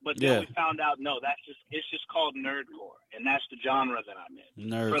hop, but then we found out, no, it's just called nerdcore, and that's the genre that I'm in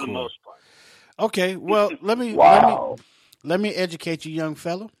nerdcore. For the most part. Okay, well, let me educate you, young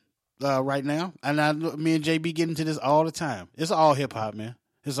fella, right now. And me and JB get into this all the time. It's all hip hop, man.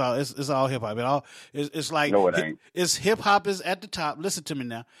 It's all hip hop. It's like no, it ain't. It's hip hop is at the top. Listen to me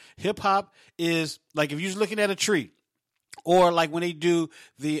now. Hip hop is like if you're looking at a tree, or like when they do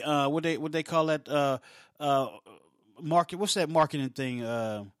the what they call that market. What's that marketing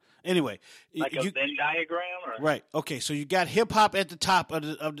thing? Anyway, like a Venn diagram, or? Right? Okay, so you got hip hop at the top of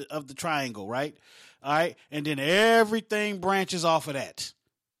the triangle, right? All right, and then everything branches off of that.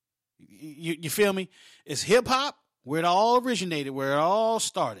 You feel me? It's hip hop where it all originated, where it all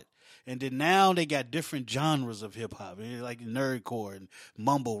started, and then now they got different genres of hip hop, like nerdcore and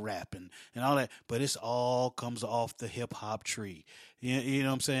mumble rap and all that. But it's all comes off the hip hop tree. You know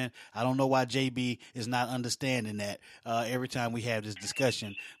what I'm saying? I don't know why JB is not understanding that every time we have this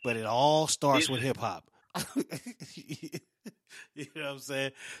discussion, but it all starts with hip hop. You know what I'm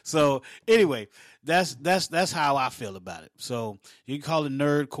saying? So anyway, that's how I feel about it. So you can call it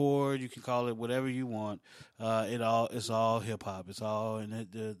nerdcore, you can call it whatever you want. It's all hip hop. It's all in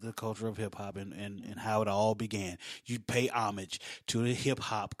the culture of hip hop and how it all began. You pay homage to the hip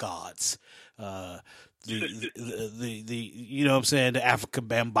hop gods. The you know what I'm saying, the African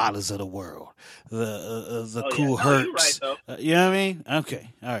Bambatas of the world, the Cool Hercs. Right, you know what I mean?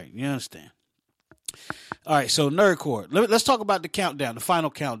 Okay, all right, you understand. All right, so nerdcore. Let's talk about the countdown, the final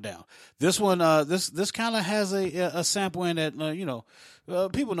countdown. This one, this kind of has a sample in that.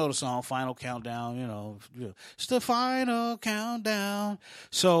 People know the song "Final Countdown." It's the final countdown.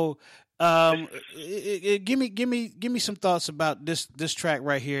 So, give me some thoughts about this track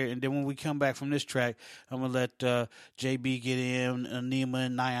right here, and then when we come back from this track, I'm gonna let JB get in, Nima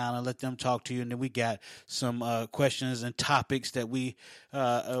and Niana, let them talk to you, and then we got some questions and topics that we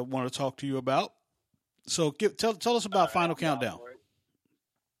want to talk to you about. So tell us about Final Countdown.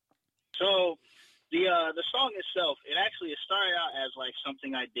 So the song itself, it started out as like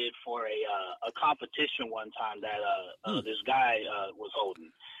something I did for a competition one time that this guy was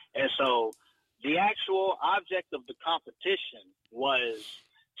holding. And so the actual object of the competition was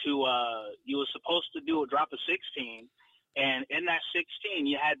to you were supposed to drop a 16, and in that 16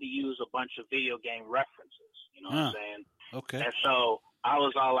 you had to use a bunch of video game references. You know what I'm saying? Okay. And so I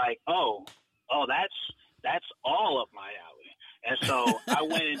was all like, oh, that's all up my alley. And so I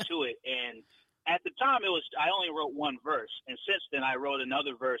went into it, and at the time I only wrote one verse, and since then I wrote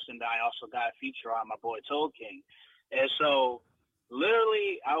another verse, and I also got a feature on my boy Toad King. And so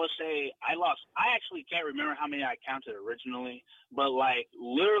literally I would say I actually can't remember how many I counted originally, but like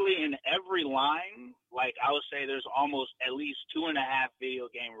literally in every line, like I would say there's almost at least 2.5 video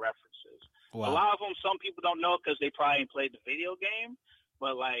game references. A lot of them, some people don't know because they probably ain't played the video game.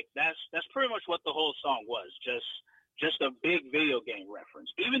 But like that's pretty much what the whole song was. Just a big video game reference.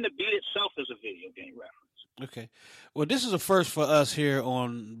 Even the beat itself is a video game reference. Okay. Well, this is a first for us here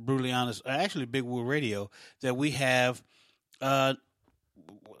on Brutally Honest, actually Big Woo Radio, that we have. I've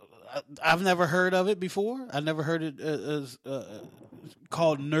never heard of it before. I never heard it as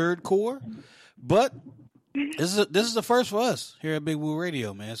called Nerdcore, but this is the first for us here at Big Woo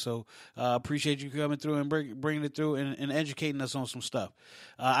Radio, man. So appreciate you coming through and bringing it through and educating us on some stuff.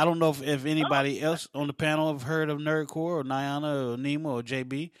 I don't know if anybody else on the panel have heard of Nerdcore or Niana or Nima or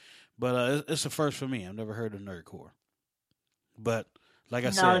JB, but it's a first for me. I've never heard of Nerdcore. But like I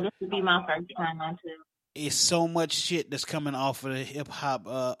said, this would be my first time on too. It's so much shit that's coming off of the hip hop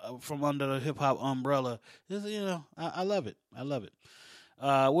from under the hip hop umbrella. I love it. I love it.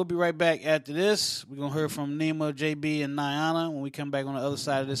 We'll be right back after this. We're going to hear from Nima, JB, and Niana when we come back on the other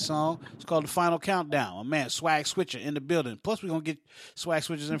side of this song. It's called The Final Countdown. My man, Swagswitcha, in the building. Plus, we're going to get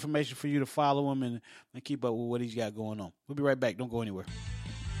Swagswitcha's information for you to follow him and keep up with what he's got going on. We'll be right back. Don't go anywhere.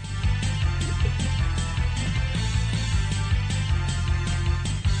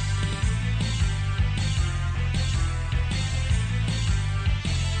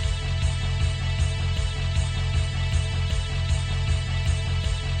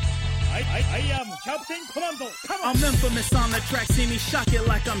 I am Captain Commando. I'm infamous on the track, see me shock it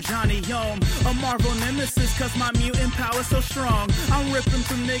like I'm Johnny Yome. A Marvel nemesis, cause my mutant power's so strong. I'm ripping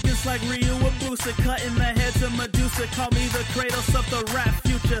through niggas like Ryu Abusa, cutting the heads of Medusa. Call me the Kratos of the rap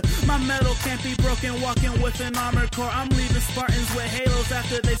future. My metal can't be broken, walking with an armored core. I'm leaving Spartans with halos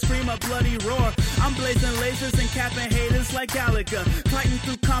after they scream a bloody roar. I'm blazing lasers and capping haters like Galaga, fighting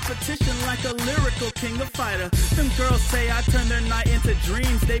through competition like a lyrical king of fighter. Them girls say I turn their night into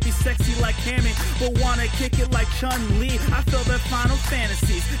dreams. They be sexy like Cammy, but wanna kick it like Chun-Li. I feel their final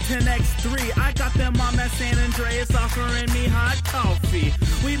fantasies, 10x3. I got them on that San Andreas offering me hot coffee.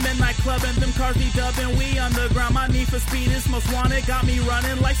 We midnight clubbing, them cars be dubbing. We underground, my need for speed is most wanted. Got me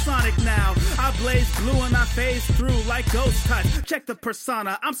running like Sonic now. I blaze blue and I phase through like ghost types. Check the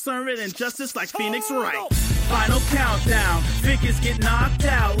persona, I'm serving injustice like Phoenix Wright. Final countdown, figures get knocked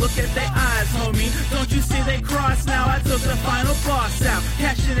out. Look at their eyes, homie. Don't you see they cross now? I took the final boss out,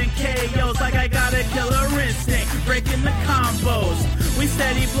 cashing in KOs like I got a killer instinct, breaking the combos. We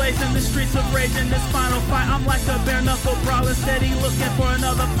steady blazing the streets of rage in this final fight. I'm like a bare knuckle brawler, steady looking for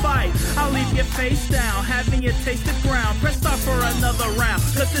another fight. I'll leave your face down, having you taste the ground. Press start for another round,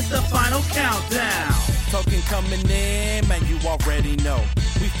 cause it's the final countdown. Token coming in, man, you already know.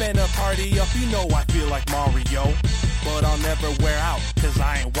 We finna party up, you know I feel like Mario. But I'll never wear out, cause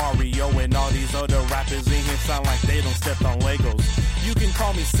I ain't Wario. And all these other rappers in here sound like they don't step on Legos. You can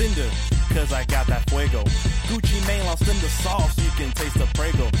call me Cinder, cause I got that fuego. Gucci Mane lost in the sauce, you can taste the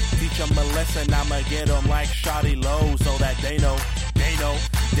Prego. Teach them a lesson, I'ma get them like Shawty Low, so that they know.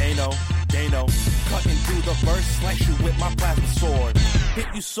 Cutting through the verse, slice you with my plasma sword. Hit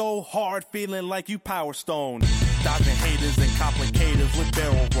you so hard, feeling like you Power Stone. Dodging haters and complicators with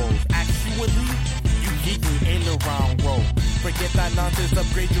barrel rolls. Actually, you geeking in the round roll. Forget that nonsense,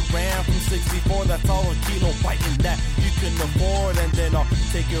 upgrade your RAM from 64. That's all a kilo biting that you can afford. And then I'll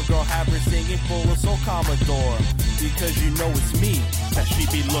take your girl, have her singing full of Soul Commodore. Because you know it's me that she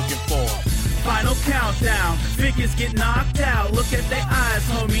be looking for. Final countdown, figures get knocked out. Look at their eyes,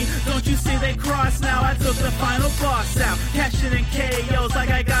 homie. Don't you see they cross now? I took the final boss out, cashing in KOs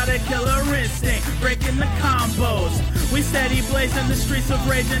like I got a killer instinct, breaking the combos. We steady blazing the streets of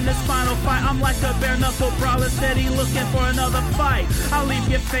rage in this final fight. I'm like a bare knuckle brawler, steady looking for another fight. I'll leave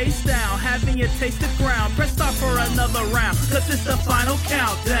your face down, having you taste the ground. Press start for another round, cause it's the final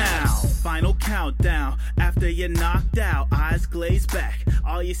countdown. Final countdown, after you're knocked out, eyes glaze back,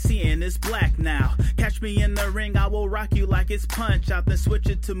 all you're seeing is black now. Catch me in the ring, I will rock you like it's Punch Out, then switch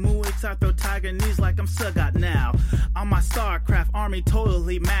it to Muay Thai, throw tiger knees like I'm Sagat now. On my StarCraft army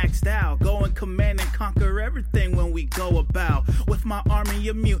totally maxed out, go and command and conquer everything when we go about. With my army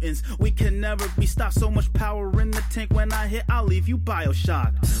of mutants, we can never be stopped. So much power in the tank, when I hit, I'll leave you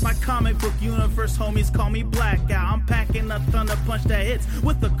Bioshock. My comic book universe homies call me Blackout. I'm packing a thunder punch that hits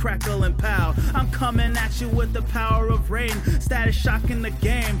with a crackle and pow. I'm coming at you with the power of rain, status shock in the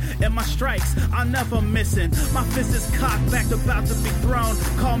game, and my strikes are never missing. My fist is cocked back, about to be thrown.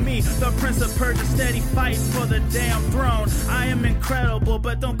 Call me the Prince of Persia, steady fighting for the damn throne. I am incredible,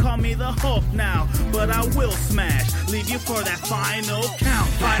 but don't call me the Hulk now. But I will smash, leave you for that final count.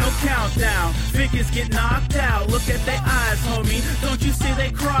 Final countdown, figures get knocked out. Look at their eyes, homie. Don't you see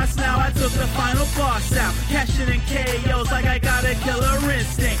they cross now? I took the final boss out, cashing in KOs like I got a killer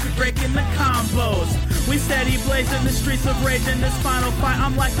instinct, breaking the combos. We Steady blazing the streets of rage in this final fight.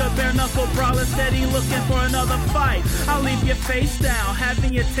 I'm like a bare knuckle brawler, steady looking for another fight. I'll leave your face down,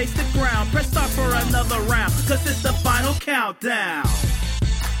 having you taste the ground. Press start for another round, cause it's the final countdown.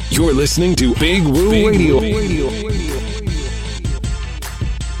 You're listening to Big Woo Radio.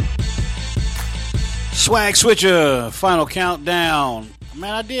 Swagswitcha, final countdown.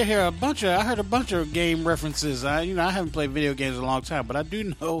 Man, I heard a bunch of game references. I haven't played video games in a long time, but I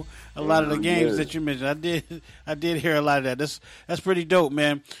do know a lot of the games that you mentioned. I did hear a lot of that. That's pretty dope,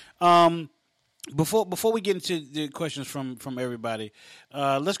 man. Before we get into the questions from everybody,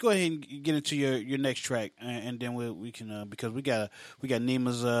 let's go ahead and get into your next track, and then we can because we got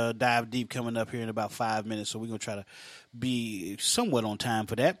Nima's Dive Deep coming up here in about 5 minutes, so we're gonna try to be somewhat on time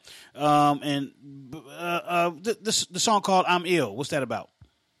for that. The song called "I'm Ill." What's that about?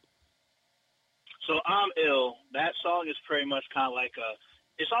 So "I'm Ill." That song is pretty much kind of like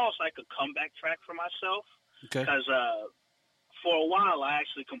it's almost like a comeback track for myself. Okay. Because for a while, I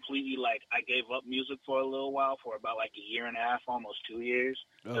actually completely, I gave up music for a little while, for about a year and a half, almost 2 years,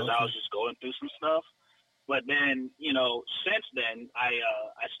 because I was just going through some stuff. But then, since then, I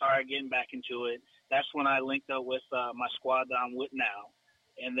started getting back into it. That's when I linked up with my squad that I'm with now.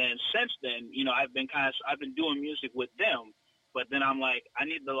 And then since then, I've been doing music with them. But then I'm like, I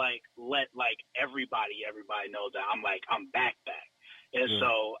need to let everybody know that I'm back. And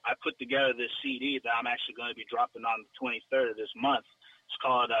so I put together this CD that I'm actually going to be dropping on the 23rd of this month. It's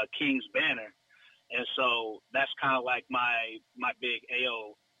called King's Banner. And so that's kind of like my big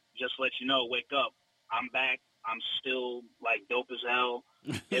AO, just let you know, wake up. I'm back. I'm still dope as hell,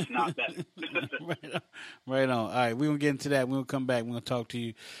 if not better. Right on. All right, we're going to get into that. We're going to come back. We're going to talk to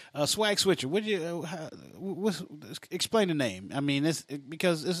you. Swagswitcha, explain the name. I mean,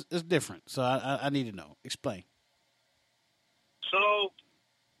 because it's different, so I need to know. Explain. So,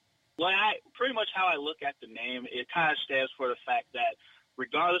 pretty much how I look at the name, it kind of stands for the fact that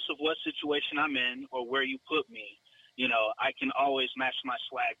regardless of what situation I'm in or where you put me, I can always match my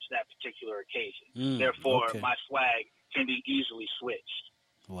swag to that particular occasion. Therefore, my swag can be easily switched.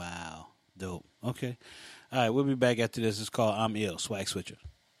 Wow. Dope. Okay. All right, we'll be back after this. It's called "I'm Ill," Swagswitcha.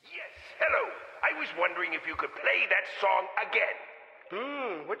 Yes, hello. I was wondering if you could play that song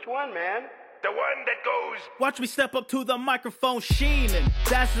again. Which one, man? The one that goes... Watch me step up to the microphone sheening,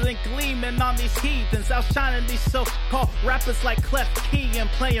 dazzling, gleaming on these heathens, outshining these so-called rappers like Clef Key and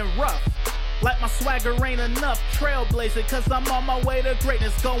playing rough. Like my swagger ain't enough, trailblazing, cause I'm on my way to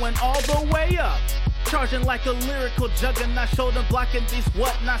greatness, going all the way up. Charging like a lyrical juggernaut, shoulder blocking these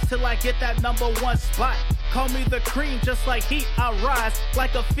whatnots till I get that #1 spot. Call me the cream, just like heat, I rise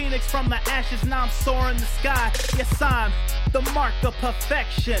like a phoenix from the ashes, now I'm soaring the sky. Yes, I'm the mark of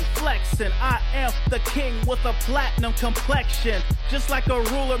perfection, flexing. I am the king with a platinum complexion. Just like a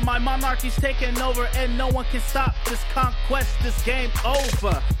ruler, my monarchy's taking over, and no one can stop this conquest, this game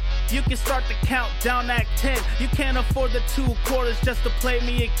over. You can start the countdown, act 10. You can't afford the 2 quarters just to play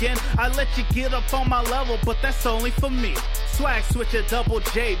me again. I let you get up on my level, but that's only for me. Swagswitcha, double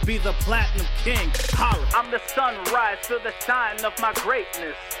J, be the platinum king. Holla. I'm the sunrise, feel the shine of my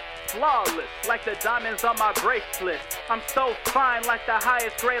greatness. Flawless, like the diamonds on my bracelet. I'm so fine, like the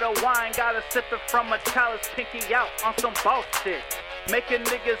highest grade of wine. Gotta sip it from a chalice, pinky out on some boss shit. Making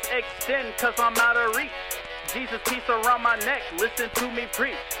niggas extend, cause I'm out of reach. Jesus peace around my neck, listen to me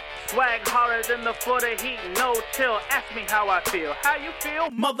preach. Swag harder than the foot of heat, no chill. Ask me how I feel. How you feel?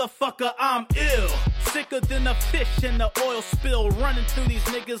 Motherfucker, I'm ill. Sicker than a fish in the oil spill. Running through these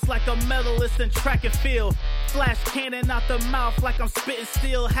niggas like a medalist in track and field. Flash cannon out the mouth like I'm spitting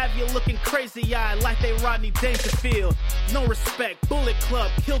steel. Have you looking crazy-eyed like they Rodney Dangerfield. No respect, Bullet Club,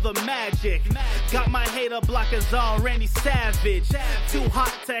 kill the magic. Got my hater blockers on, Randy Savage. Too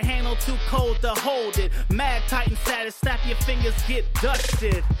hot to handle, too cold to hold it. Mad Titan status, snap your fingers, get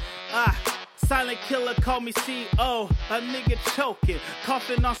dusted. Silent killer, call me CO. A nigga choking,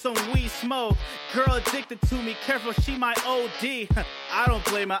 coughing on some weed smoke. Girl addicted to me, careful, she my OD. I don't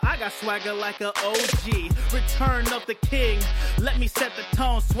blame her, I got swagger like a OG. Return of the king, let me set the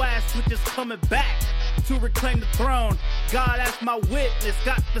tone. Swagswitcha's coming back to reclaim the throne. God as my witness,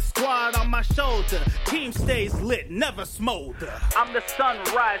 got the squad on my shoulder. Team stays lit, never smolder. I'm the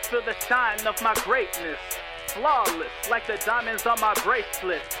sunrise, feel the shine of my greatness. Flawless, like the diamonds on my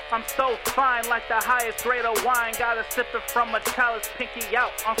bracelet. I'm so fine, like the highest grade of wine. Gotta sip it from a chalice, pinky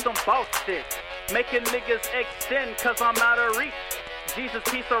out on some boss shit. Making niggas extend, cause I'm out of reach. Jesus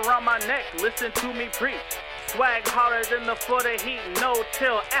peace around my neck, listen to me preach. Swag harder than the foot of heat, no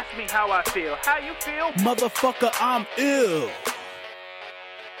chill. Ask me how I feel. How you feel? Motherfucker, I'm ill.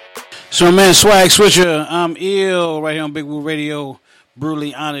 So, man, Swagswitcha, I'm ill, right here on Big Woo Radio,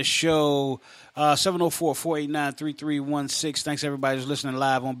 Brutally Honest Show. 704-489-3316. Thanks everybody who's listening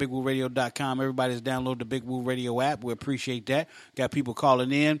live on BigWooRadio.com. Everybody that's downloaded the Big Woo Radio app. We appreciate that. Got people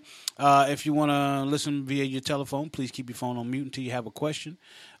calling in. If you want to listen via your telephone, please keep your phone on mute until you have a question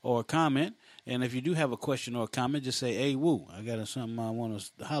or a comment. And if you do have a question or a comment, just say, "Hey, Woo, I got something I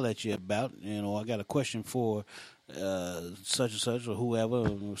want to holler at you about. I got a question for such and such or whoever,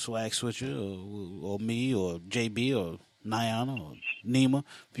 Swagswitcha or me or JB or Niana or Nima,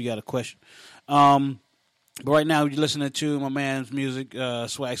 if you got a question." But right now, you're listening to my man's music,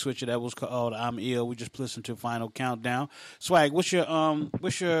 Swagswitcha. That was called "I'm Ill." We just listened to Final Countdown. Swag, what's your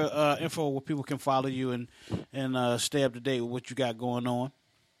info where people can follow you and stay up to date with what you got going on?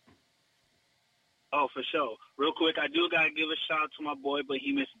 Oh, for sure. Real quick, I do gotta give a shout out to my boy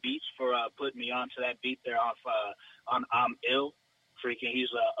Behemoth Beats for putting me onto that beat there off on "I'm Ill." Freaking, he's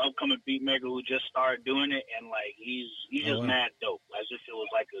an upcoming beat maker who just started doing it, and like he's just mad dope. As if it was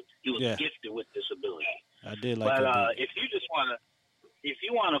like he was gifted with this ability. I did like but that beat. if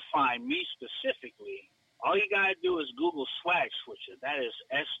you wanna find me specifically, all you gotta do is Google Swagswitcha. That is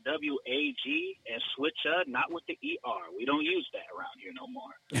SWAG and Switcha, not with the ER. We don't use that around here no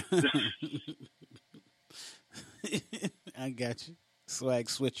more. I got you.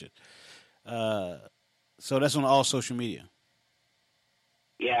 Swagswitcha. So that's on all social media.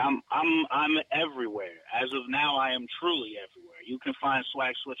 Yeah, I'm everywhere. As of now, I am truly everywhere. You can find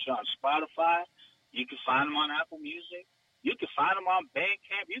Swagswitcha on Spotify. You can find them on Apple Music. You can find them on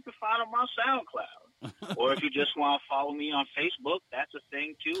Bandcamp. You can find them on SoundCloud. Or if you just want to follow me on Facebook, that's a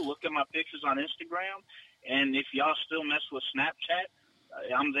thing too. Look at my pictures on Instagram. And if y'all still mess with Snapchat,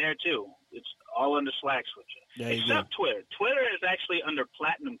 I'm there too. It's all under Swagswitcha. Except Twitter. Twitter is actually under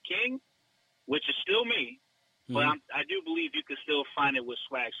Platinum King, which is still me. But I do believe you can still find it with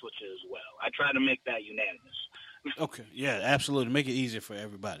Swagswitcha as well. I try to make that unanimous. Okay, yeah, absolutely. Make it easier for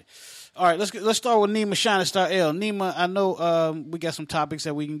everybody. All right, let's start with Nima Shining Star L. Nima, I know we got some topics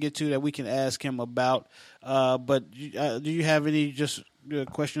that we can get to that we can ask him about. But do you have any just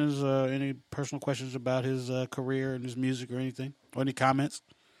questions, any personal questions about his career and his music or anything? Or any comments?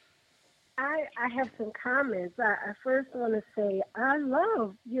 I have some comments. I first want to say I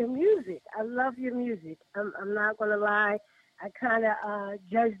love your music. I love your music. I'm not going to lie. I kind of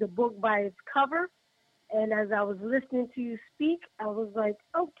judge the book by its cover. And as I was listening to you speak, I was like,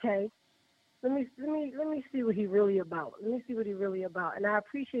 okay, let me see what he really about. Let me see what he really about. And I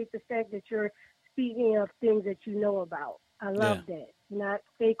appreciate the fact that you're speaking of things that you know about. I love that. Not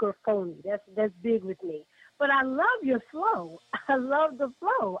fake or phony. That's big with me. But I love your flow. I love the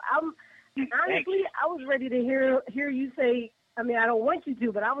flow. Honestly, I was ready to hear you say, I mean, I don't want you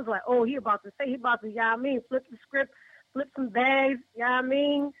to, but I was like, oh, he about to, you know what I mean, flip the script, flip some bags, you know what I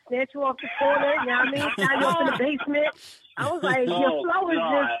mean, snatch you off the corner, you know what I mean, tie you up in the basement. I was like, your flow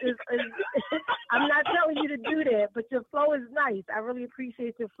is I'm not telling you to do that, but your flow is nice. I really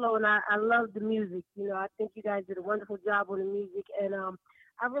appreciate your flow, and I love the music. You know, I think you guys did a wonderful job on the music, and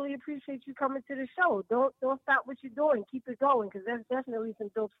I really appreciate you coming to the show. Don't stop what you're doing. Keep it going, because that's definitely some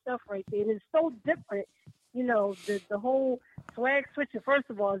dope stuff right there. And it's so different. You know, the whole Swagswitcha, first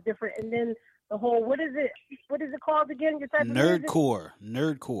of all, is different. And then the whole, what is it called again? Your type of music? Nerdcore.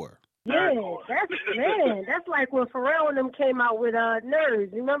 Yeah, that's like when Pharrell and them came out with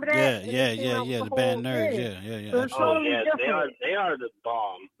Nerds. You remember that? Yeah, the band Nerds. Yeah. So it's totally different. They are the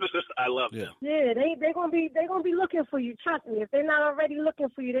bomb. I love them. Yeah, they gonna be looking for you. Trust me. If they're not already looking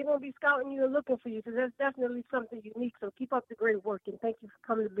for you, they're gonna be scouting you and looking for you, because that's definitely something unique. So keep up the great work, and thank you for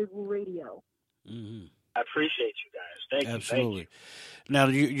coming to Big Woo Radio. Mm-hmm. I appreciate you guys. Thank you. Absolutely. Now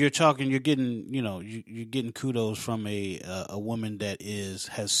you're talking. You're getting. You're getting kudos from a woman that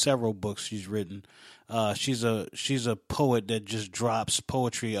has several books she's written. She's a poet that just drops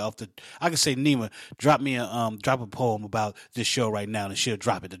poetry off the. I can say, Nima, drop a poem about this show right now, and she'll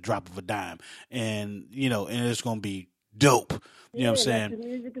drop it the drop of a dime, and and it's gonna be dope. You know what I'm saying? The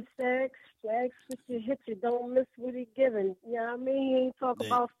music is sex. Swagswitcha hits you. Don't miss what he giving. You know what I mean? He ain't talk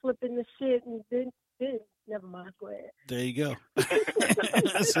about flipping the shit and then. Never mind. Go ahead. There you go.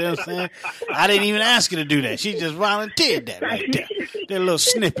 That's what I'm saying. I didn't even ask her to do that. She just volunteered that right there. That little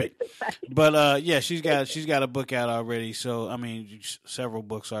snippet. But she's got a book out already. So I mean, several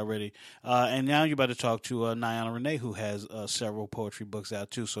books already. And now you're about to talk to Niana Renee, who has several poetry books out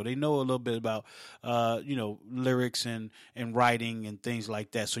too. So they know a little bit about lyrics and writing and things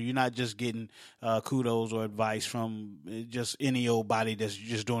like that. So you're not just getting kudos or advice from just any old body that's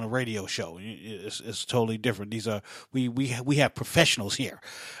just doing a radio show. It's totally different. These are we have professionals here.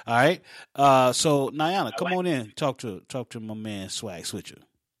 All right. So Niana, come on in. Talk to my man Swagswitcha.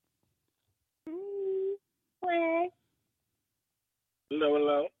 Swag.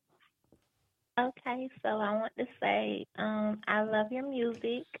 Hello. Okay, so I want to say, I love your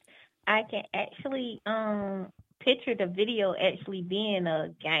music. I can actually picture the video actually being a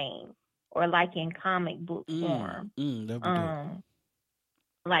game or like in comic book form. That'd be dope.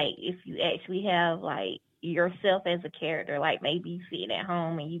 Like if you actually have like yourself as a character, like maybe you sitting at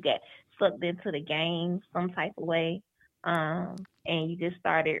home and you get sucked into the game some type of way, and you just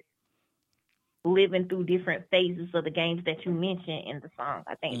started living through different phases of the games that you mentioned in the song.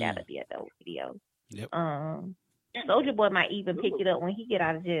 I think that'd be a dope video. Yep. Soldier Boy might even pick it up when he get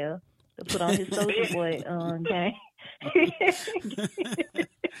out of jail to put on his Soldier Boy game.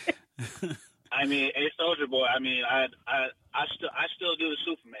 I mean, hey, Soldier Boy. I mean, I still do the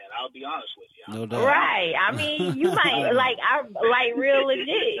Superman. I'll be honest with you. No doubt. Right. I mean, you might like real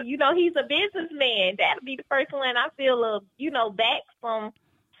legit. You know, he's a businessman. That'll be the first one I feel back from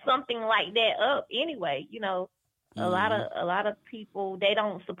something like that up. Anyway, you know, a lot of people, they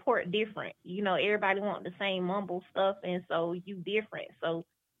don't support different. You know, everybody want the same mumble stuff, and so you different. So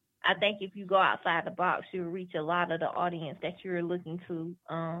I think if you go outside the box, you'll reach a lot of the audience that you're looking to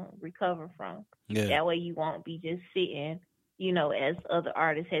recover from. Yeah. That way you won't be just sitting, you know, as other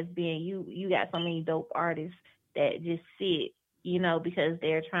artists has been. You got so many dope artists that just sit, you know, because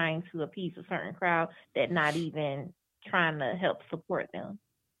they're trying to appease a certain crowd that not even trying to help support them.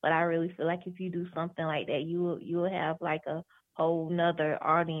 But I really feel like if you do something like that, you'll have like a whole nother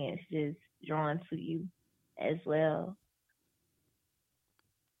audience just drawn to you as well.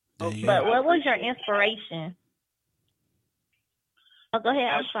 But what was your inspiration? Oh, go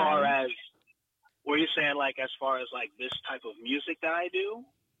ahead. As far as, were you saying like as far as like this type of music that I do?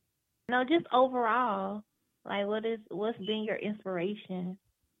 No, just overall. Like, what's been your inspiration?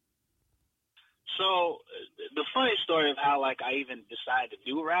 So the funny story of how like I even decided to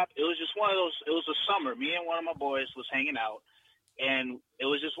do rap, it was just one of those. It was a summer. Me and one of my boys was hanging out, and it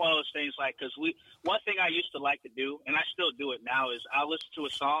was just one of those things like because one thing I used to like to do, and I still do it now, is I'll listen to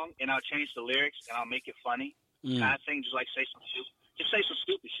a song and I'll change the lyrics and I'll make it funny kind of thing, just like say some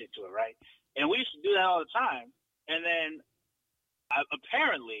stupid shit to it, right? And we used to do that all the time. And then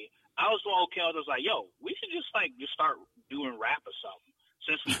apparently I was the one who came out and was like, yo, we should just start doing rap or something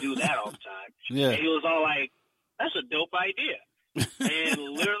since we do that all the time. Yeah. And he was all like, that's a dope idea. And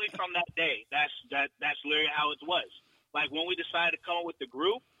literally from that day, that's literally how it was. Like when we decided to come up with the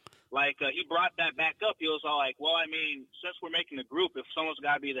group, like he brought that back up. He was all like, well, I mean, since we're making the group, if someone's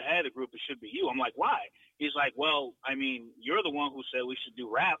got to be the head of the group, it should be you. I'm like, why? He's like, well, I mean, you're the one who said we should do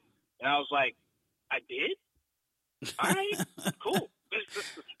rap. And I was like, I did? All right, cool.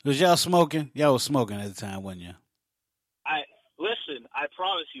 Was y'all smoking? Y'all was smoking at the time, wasn't you? Listen, I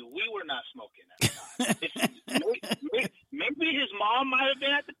promise you, we were not smoking at the time. Maybe his mom might have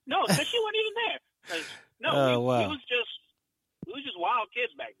been at the... No, because she wasn't even there. Wow. we was just wild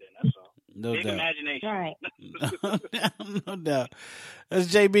kids back then, that's all. No Big doubt. imagination. Right. No doubt. That's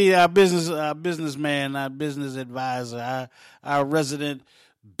JB, our businessman, our business advisor, our resident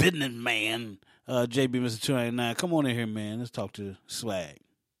businessman, JB, Mr. 289. Come on in here, man. Let's talk to Swag.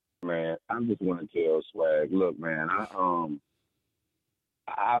 Man, I just want to tell Swag, look, man,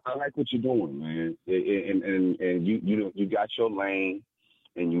 I like what you're doing, man, and you got your lane,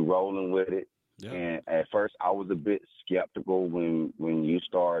 and you rolling with it. Yep. And at first, I was a bit skeptical when you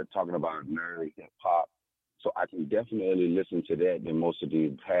started talking about nerd hip hop. So I can definitely listen to that than most of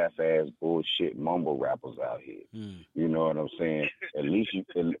these half-ass bullshit mumble rappers out here. You know what I'm saying? At least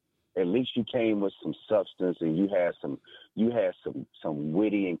you came with some substance, and you had some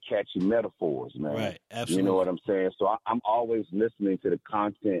witty and catchy metaphors, man. Right, absolutely. You know what I'm saying? So I'm always listening to the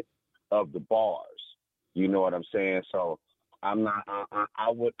content of the bars. You know what I'm saying? So I'm not. I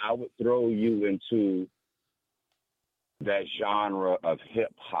would throw you into that genre of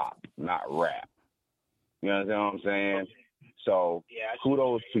hip hop, not rap. You understand what I'm saying? So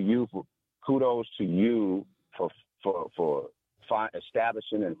kudos to you for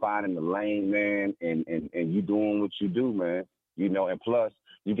establishing and finding the lane, man, and you doing what you do, man. You know, and plus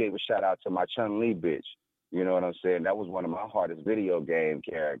you gave a shout out to my Chun-Li bitch. You know what I'm saying? That was one of my hardest video game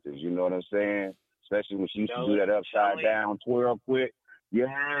characters. You know what I'm saying? Especially when she used to do that upside down twirl quick.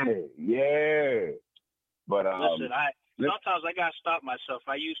 Yeah. But listen, sometimes I gotta stop myself.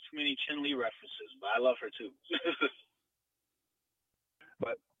 I use too many Chun-Li references, but I love her too.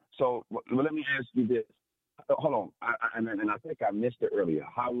 But so let me ask you this. Hold on, I think I missed it earlier.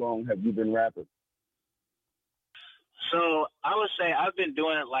 How long have you been rapping? So I would say I've been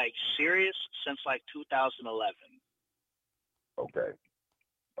doing it like serious since like 2011. Okay.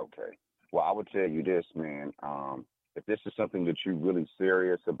 Well, I would tell you this, man. If this is something that you're really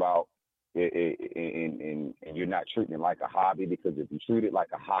serious about, and you're not treating it like a hobby, because if you treat it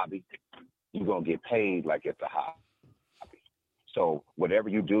like a hobby, you're going to get paid like it's a hobby. So whatever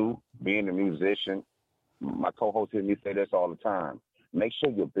you do, being a musician, my co-host hears me say this all the time. Make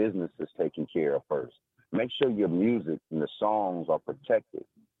sure your business is taken care of first. Make sure your music and the songs are protected.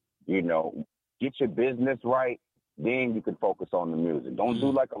 You know, get your business right, then you can focus on the music. Don't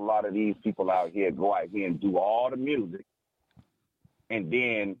do like a lot of these people out here, go out here and do all the music, and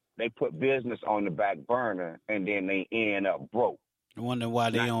then they put business on the back burner, and then they end up broke. I wonder why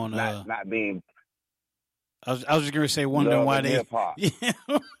they not being. I was just going to say, wondering why they, yeah,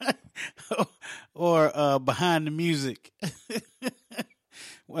 or behind the music.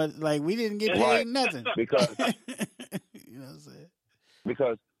 Well, like we didn't get paid nothing because you know what I'm saying?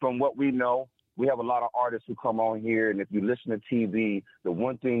 Because from what we know, we have a lot of artists who come on here, and if you listen to TV, the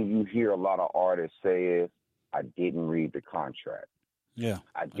one thing you hear a lot of artists say is, "I didn't read the contract." Yeah,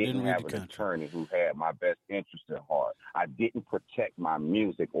 I didn't have an attorney who had my best interest at heart. I didn't protect my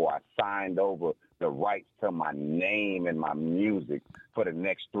music, or I signed over the rights to my name and my music for the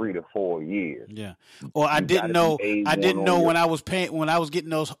next 3 to 4 years. Yeah. Or I didn't know when I was getting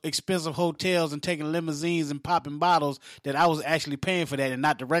those expensive hotels and taking limousines and popping bottles that I was actually paying for that and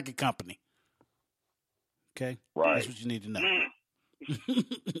not the record company. Okay? Right. That's what you need to know.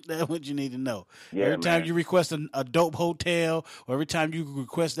 That's what you need to know. Yeah, every time man. you request a dope hotel, or every time you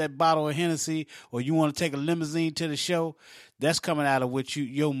request that bottle of Hennessy, or you want to take a limousine to the show, that's coming out of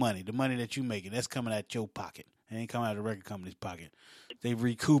your money, the money that you making. That's coming out your pocket. It ain't coming out of the record company's pocket. They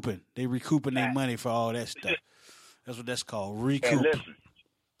recouping their money for all that stuff. That's what that's called, recoup. And listen,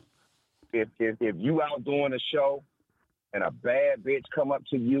 if you out doing a show and a bad bitch come up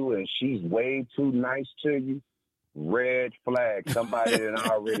to you and she's way too nice to you, red flag, somebody that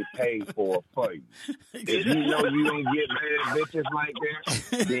already paid for you. If you know you don't get bad bitches like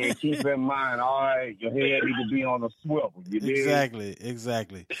that, then keep in mind, all right, your head need to be on a swivel. You dig?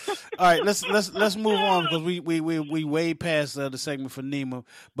 Exactly. All right, let's move on because we way past the segment for Nima.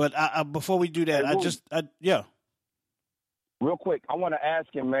 But before we do that, hey, real quick, I want to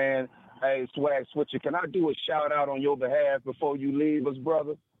ask him, man. Hey, Swagswitcha, can I do a shout out on your behalf before you leave us,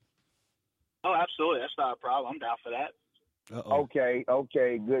 brother? Oh, absolutely. That's not a problem. I'm down for that. Uh-oh.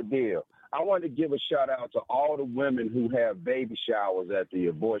 Okay, good deal. I want to give a shout out to all the women who have baby showers at the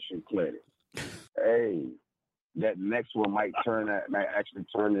abortion clinic. Hey, that next one might actually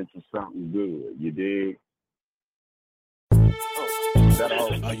turn into something good. You dig?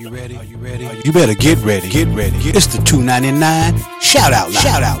 Are you ready? You better get ready. It's the $2.99 shout out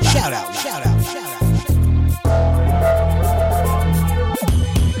line.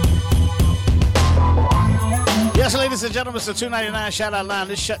 Yes, ladies and gentlemen, it's the $2.99 shout-out line.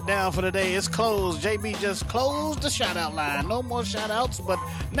 This shut down for the day. It's closed. JB just closed the shout-out line. No more shout-outs, but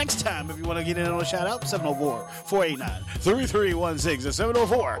next time, if you want to get in on a shout-out, 704-489-3316. It's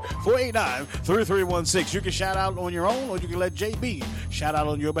 704-489-3316. You can shout out on your own, or you can let JB shout out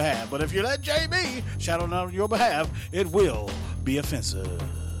on your behalf. But if you let JB shout out on your behalf, it will be offensive.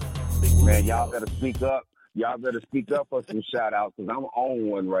 Man, y'all better speak up. Y'all better speak up for some shout-outs, because I'm on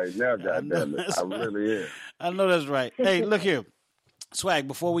one right now, goddammit. I really am. I know that's right. Hey, look here. Swag,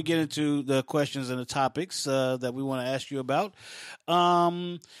 before we get into the questions and the topics that we want to ask you about,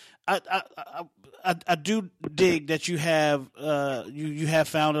 I do dig that you have you have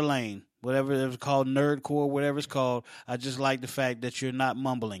found a lane. Whatever it's called, nerdcore, whatever it's called. I just like the fact that you're not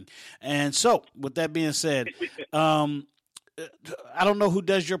mumbling. And so, with that being said, I don't know who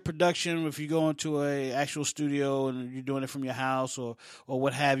does your production, if you go into a actual studio and you're doing it from your house or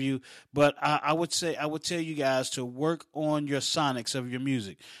what have you. But I would tell you guys to work on your sonics of your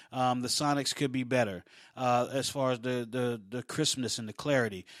music. The sonics could be better as far as the crispness and the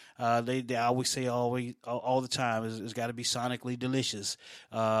clarity. They always say all the time it's got to be sonically delicious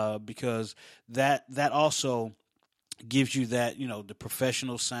because that also gives you that, the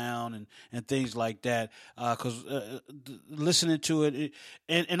professional sound and things like that. Because listening to it,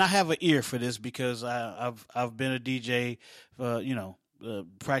 and I have an ear for this because I've been a DJ,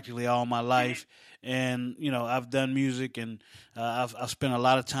 practically all my life, and I've done music and I've spent a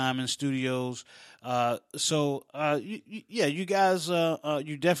lot of time in studios. So you guys,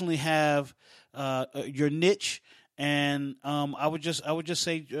 you definitely have your niche. And I would just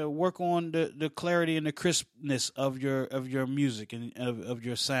say work on the clarity and the crispness of your music and of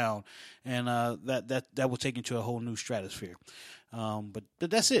your sound, and that will take you to a whole new stratosphere. But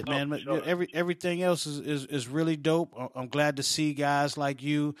that's it, man. Sure. Everything else is really dope. I'm glad to see guys like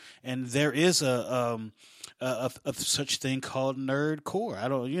you, and there is a such thing called nerdcore. I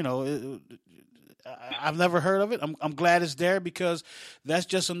don't, I've never heard of it. I'm glad it's there because that's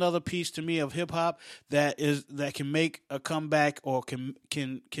just another piece to me of hip hop that can make a comeback or can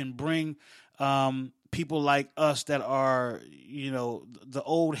bring people like us that are, the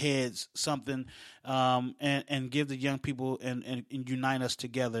old heads something, and give the young people and unite us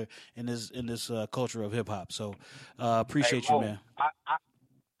together in this culture of hip hop. So appreciate you, man.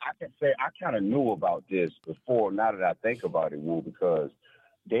 I can say I kind of knew about this before. Now that I think about it, Woo, because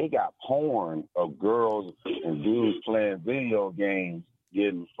they got porn of girls and dudes playing video games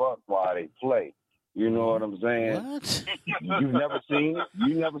getting fucked while they play. You know what I'm saying? What? You've never seen it?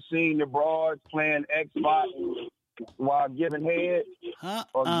 You never seen the broads playing Xbox while giving head?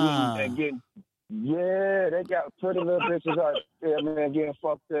 Or getting, yeah, they got pretty little bitches out there, man, getting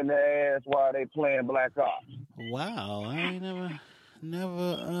fucked in the ass while they playing Black Ops. Wow, I ain't never. Yeah.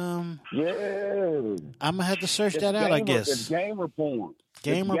 I'm gonna have to search that out. I guess it's gamer porn.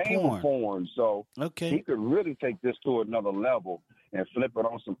 Gamer porn. So he could really take this to another level and flip it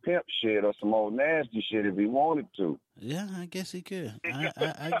on some pimp shit or some old nasty shit if he wanted to. Yeah, I guess he could.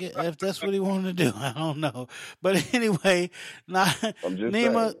 I get if that's what he wanted to do. I don't know, but anyway,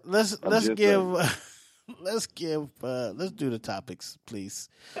 Nima, let's do the topics, please.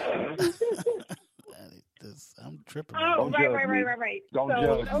 I'm tripping. Oh, right. Don't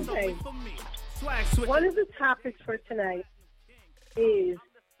judge. Okay. One of the topics for tonight is,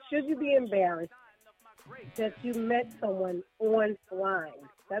 should you be embarrassed that you met someone online?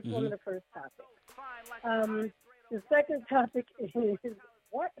 That's one of the first topics. The second topic is,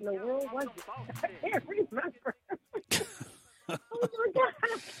 what in the world was it? I can't remember. Oh, my God.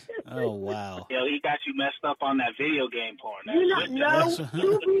 Oh, wow. Yo, he got you messed up on that video game porn.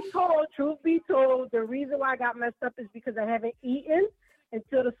 Truth be told, the reason why I got messed up is because I haven't eaten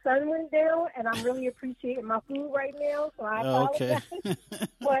until the sun went down, and I'm really appreciating my food right now, so I apologize. Okay.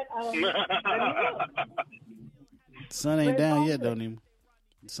 But, sun ain't down yet, don't even.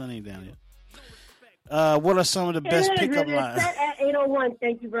 The sun ain't down yet. What are some of the best pickup lines? Set at 8:01.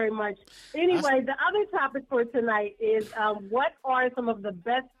 Thank you very much. Anyway, the other topic for tonight is what are some of the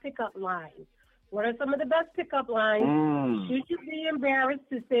best pickup lines? What are some of the best pickup lines? Should you be embarrassed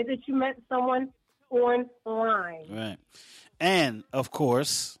to say that you met someone online? Right. And, of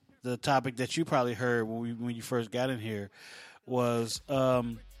course, the topic that you probably heard when you first got in here was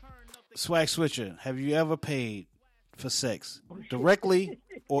Swagswitcha. Have you ever paid for sex, directly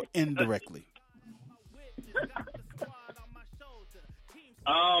or indirectly?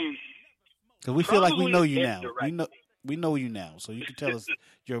 Because we feel like we know you now. We know you now, so you can tell us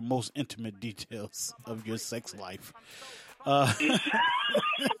your most intimate details of your sex life.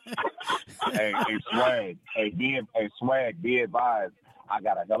 Hey, Swag, be advised. I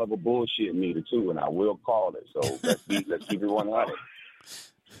got a hell of a bullshit meter too, and I will call it. So let's keep it 100.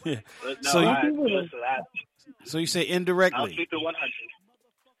 Yeah. No, So you say indirectly? I'll keep it 100.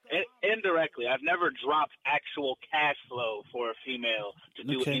 Indirectly, I've never dropped actual cash flow for a female to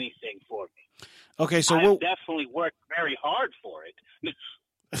do anything for me. Okay, so I've definitely worked very hard for it.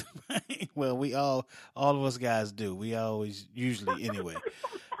 Well, we all of us guys do. We usually anyway.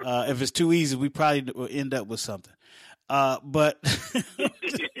 If it's too easy, we probably will end up with something. But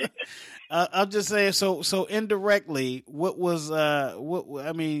I'm just saying. So indirectly, what was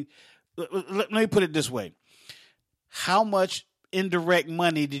I mean? Let me put it this way: how much indirect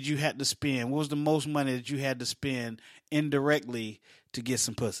money did you have to spend? What was the most money that you had to spend indirectly to get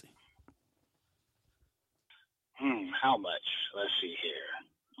some pussy? How much? Let's see here.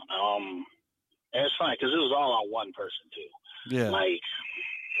 And it's funny because it was all on one person too. Yeah. Like.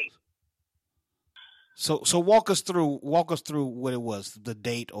 So walk us through what it was, the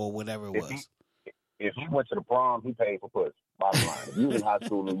date or whatever it was. If you went to the prom, he paid for pussy. Bottom line. If you was in high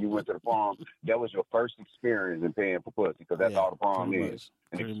school and you went to the prom, that was your first experience in paying for pussy because that's all the prom is.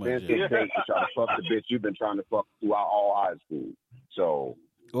 An expensive date to try to fuck the bitch you've been trying to fuck throughout all high school. So,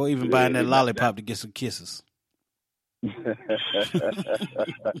 or even buying that lollipop to get some kisses. It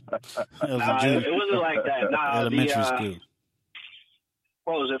wasn't like that. Elementary school.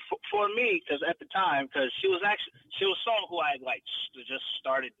 What was it for me? Because at the time, because she was someone who I just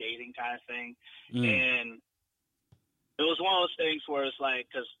started dating kind of thing, and it was one of those things where it's like,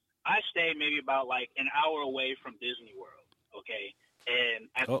 because I stayed maybe about like an hour away from Disney World, okay, and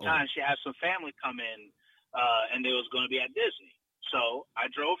at the time she had some family come in, and they was going to be at Disney, so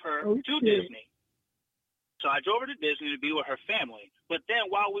I drove her to Disney. So I drove her to Disney to be with her family. But then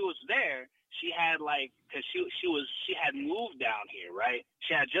while we was there, she had because she had moved down here, right?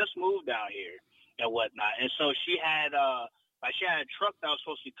 She had just moved down here and whatnot. And so she had she had a truck that was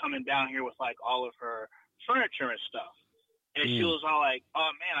supposed to be coming down here with like all of her furniture and stuff. And she was all like,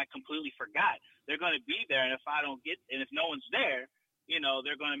 "Oh man, I completely forgot they're going to be there, and if no one's there,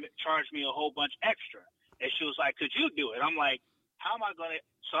 they're going to charge me a whole bunch extra. And she was like, could you do it? I'm like, how am I going to?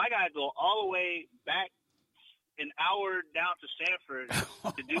 So I got to go all the way back an hour down to Sanford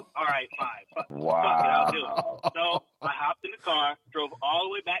to do. All right, fine. Fuck it, I'll do it. So I hopped in the car, drove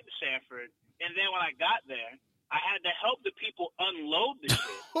all the way back to Sanford, and then when I got there, I had to help the people unload the shit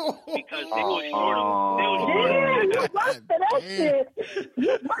because they were short of.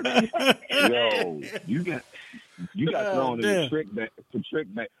 You got thrown in the trick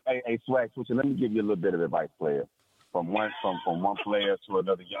bag. Hey, Swagswitcha, let me give you a little bit of advice, player. From one player to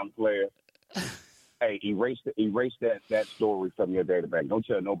another young player. Hey, erase that story from your database. Don't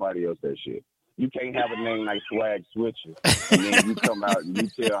tell nobody else that shit. You can't have a name like Swagswitcha, and then you come out and you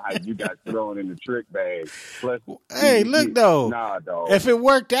tell how you got thrown in the trick bag. Plus, hey, look though. Nah, dog. If it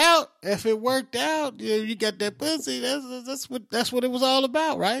worked out, you got that pussy. That's what it was all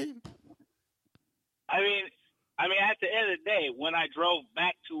about, right? I mean, at the end of the day, when I drove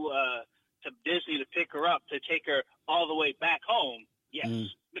back to Disney to pick her up to take her all the way back home,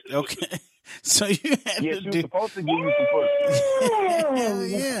 yes. Okay. So you had to she was supposed to give you some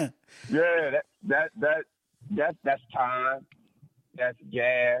pussy. Yeah. Yeah, that's time. That's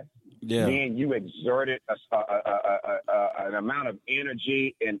gas. Yeah. Then you exerted an amount of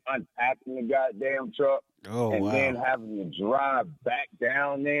energy in unpacking the goddamn truck. And then having to drive back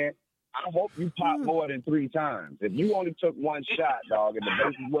down there. I hope you popped more than 3 times. If you only took one shot, dog, and the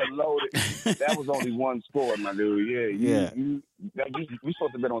bases wasn't loaded, that was only one score, my dude. Yeah. You supposed to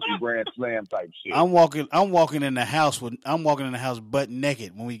have been on some Grand Slam type shit. I'm walking in the house butt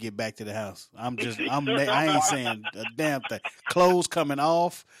naked when we get back to the house. I ain't saying a damn thing. Clothes coming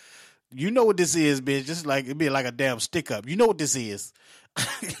off. You know what this is, bitch. Just like it'd be like a damn stick up. You know what this is.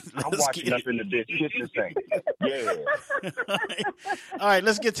 I'm watching up in the bitch kitchen sink. Yeah. All right,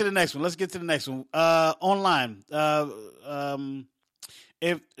 let's get to the next one. Online.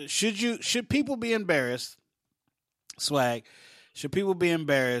 Should people be embarrassed? Swag. Should people be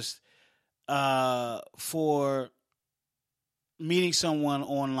embarrassed for meeting someone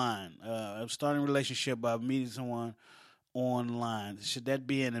online? Starting a relationship by meeting someone online. Should that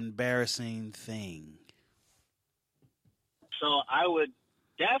be an embarrassing thing? So I would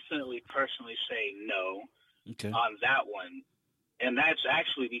definitely personally say no on that one. And that's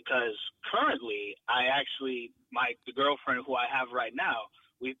actually because currently the girlfriend who I have right now,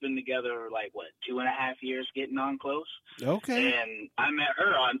 we've been together 2.5 years getting on close. Okay. And I met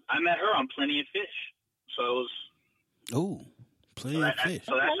her on Plenty of Fish. So it was Plenty of Fish.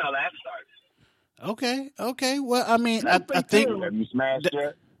 So that's how that started. Okay. Well, I mean, I think have you smashed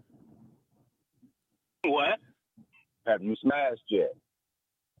yet? What? Have you smashed yet?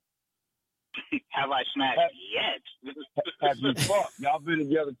 Have I smashed yet? Have you fucked? Y'all been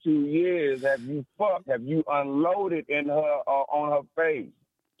together 2 years. Have you fucked? Have you unloaded in her on her face?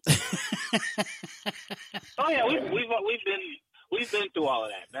 Oh yeah, we've been through all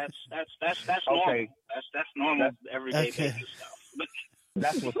of that. That's normal. Okay. That's normal everyday basis stuff.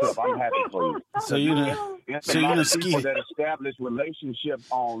 That's what's up. I'm happy for you. So you gonna people that establish relationships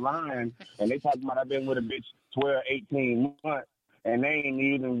online, and they talking about I've been with a bitch 12, 18 months, and they ain't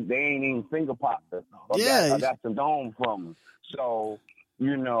even finger popped her. I got some dome from her. So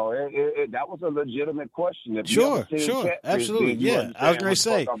that was a legitimate question. If sure, absolutely, yeah. I was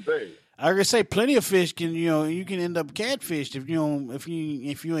gonna say, Plenty of Fish can you can end up catfished if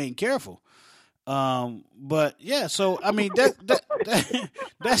you ain't careful. But yeah, so I mean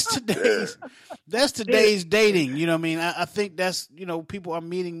that's today's dating. You know what I mean? I think that's people are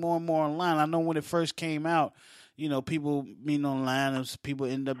meeting more and more online. I know when it first came out, people meeting online and people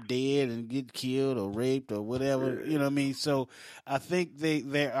end up dead and get killed or raped or whatever. You know what I mean? So I think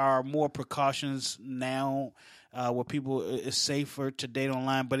there are more precautions now where people it's safer to date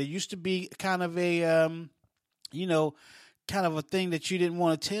online. But it used to be kind of a kind of a thing that you didn't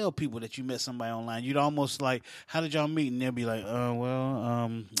want to tell people that you met somebody online. You'd almost like, how did y'all meet? And they'll be like,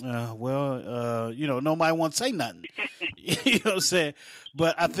 nobody wants to say nothing. You know what I'm saying?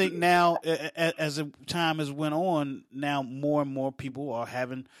 But I think now, as the time has went on, now more and more people are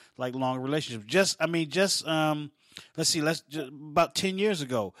having long relationships. Let's see, about 10 years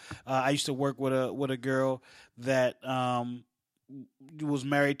ago, I used to work with a girl that was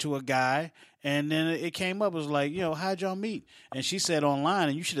married to a guy, and then it came up. It was like, how'd y'all meet? And she said online,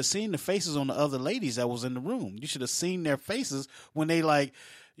 and you should have seen the faces on the other ladies that was in the room. You should have seen their faces when they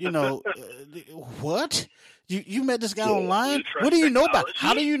what? You met this guy online? What do you know about?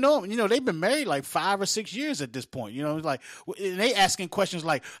 How do you know him? They've been married like 5 or 6 years at this point. It's like, and they asking questions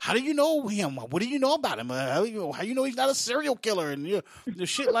like, how do you know him? What do you know about him? How you know he's not a serial killer and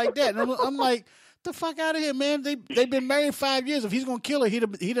shit like that? And I'm like, the fuck out of here, man. They've been married 5 years. If he's gonna kill her, he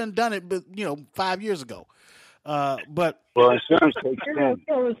done done it, but 5 years ago. But insurance takes a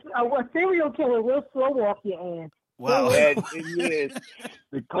serial killer will slow walk your ass. Wow. It is.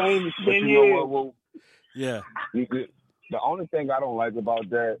 The claim is 10 years. Yeah. The only thing I don't like about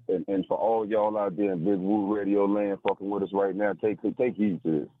that, and for all y'all out there in Big Woo Radio land fucking with us right now, take heed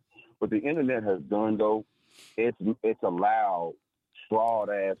to this. What the internet has done, though, it's allowed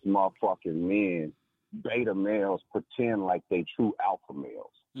fraud-ass motherfucking men, beta males, pretend like they true alpha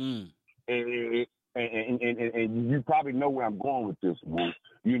males. And you probably know where I'm going with this, Woo.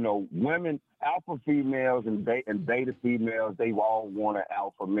 Women, alpha females and beta females, they all want an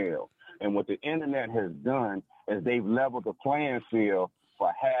alpha male. And what the internet has done is they've leveled the playing field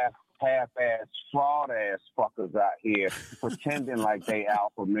for half-ass, fraud-ass fuckers out here pretending like they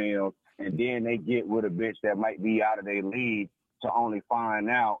alpha males, and then they get with a bitch that might be out of their league to only find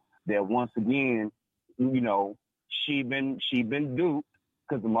out that once again, she been duped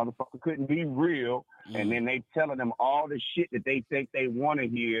because the motherfucker couldn't be real. And then they telling them all the shit that they think they want to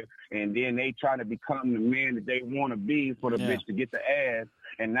hear, and then they trying to become the man that they want to be for the bitch to get the ass.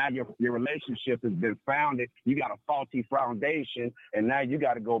 And now your relationship has been founded. You got a faulty foundation, and now you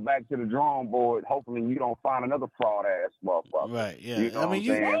got to go back to the drawing board. Hopefully, you don't find another fraud ass motherfucker. Right? Yeah.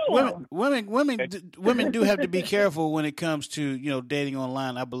 Women do have to be careful when it comes to dating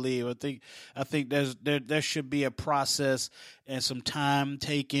online. I believe. I think there should be a process and some time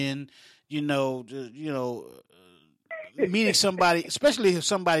taken. Meeting somebody, especially if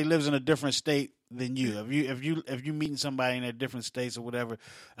somebody lives in a different state than you. If you meeting somebody in a different states or whatever,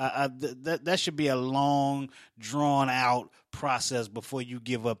 that should be a long, drawn out process before you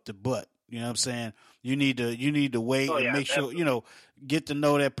give up the butt. You know what I'm saying? You need to wait and make sure get to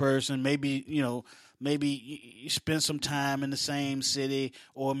know that person. Maybe you spend some time in the same city,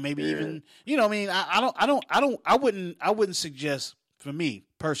 or maybe even I wouldn't suggest, for me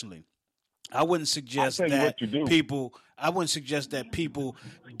personally, I wouldn't suggest that people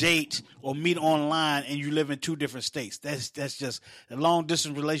date or meet online and you live in two different states. That's just a long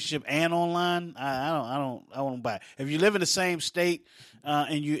distance relationship and online. I don't buy it. If you live in the same state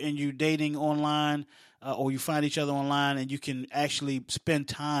and you dating online or you find each other online and you can actually spend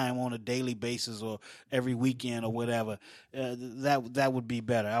time on a daily basis or every weekend or whatever, that would be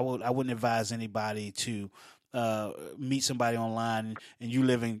better. I wouldn't advise anybody to meet somebody online and you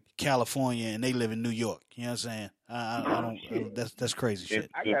live in California and they live in New York. You know what I'm saying? I don't. That's crazy shit.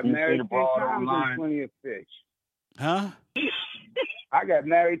 I got married 10 times on Plenty of Fish. Huh? I got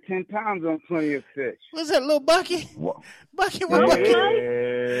married 10 times on Plenty of Fish. What's that, little Bucky? Bucky, Bucky?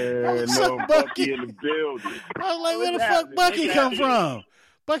 What's little up, Bucky? in the building. I was like, where the fuck Bucky come from?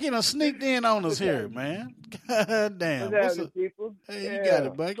 Bucky done sneaked in on us here, man. God damn. What's up, people? Hey, you got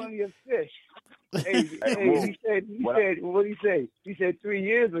it, Bucky. Plenty of Fish. Hey, he said, what did he say? He said 3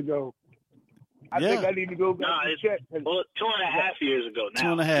 years ago. I think I need to go back and check. Well, 2.5 years ago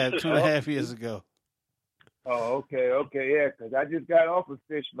now. 2.5 years ago. Oh, okay, yeah, because I just got off of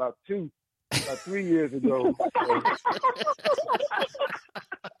Fish about 3 years ago.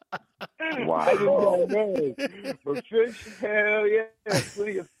 Wow. I just got married. But Fish, hell yeah,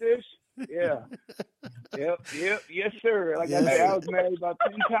 Plenty of Fish. Yeah. Yep, yes, sir. Like I said, I was married about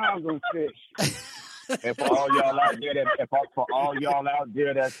 10 times on Fish. And for all y'all out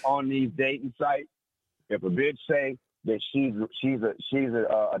there, that's on these dating sites, if a bitch say that she's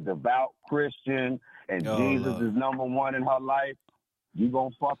a devout Christian and Jesus is number one in her life, you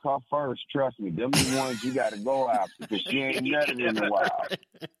gonna fuck her first. Trust me, them the ones you gotta go after because she ain't nothing in a while.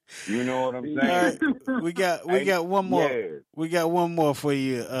 You know what I'm saying? Right. We got one more. Yeah. We got one more for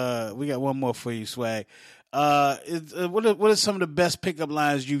you. Swag. What are some of the best pickup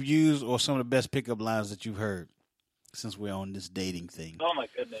lines you've used, or some of the best pickup lines that you've heard since we're on this dating thing? Oh my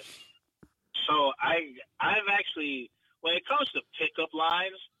goodness! So I've actually, when it comes to pickup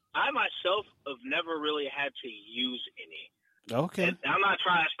lines, I myself have never really had to use any. Okay. And I'm not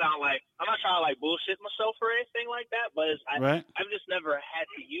trying to bullshit myself or anything like that, but I've just never had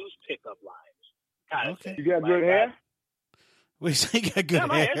to use pickup lines. Okay. You got good hair? We say you got good hair.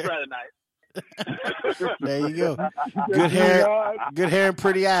 My hair's rather nice. There you go. Good hair and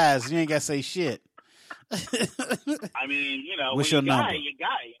pretty eyes. You ain't got to say shit. I mean, you know, What's when your you number? got it, you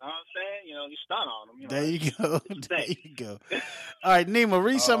got it. You know what I'm saying? You know, you stun on them. You know, There you go. There you go. All right, Nima,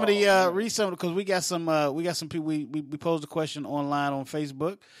 read some of the because we got some people. We posed a question online on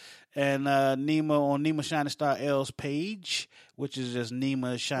Facebook, and Nima on Nima Shining Star L's page, which is just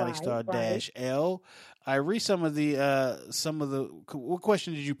Nima Shining Star dash L. I read some of the what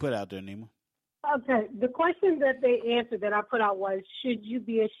question did you put out there, Nima? Okay, the question that they answered that I put out was, should you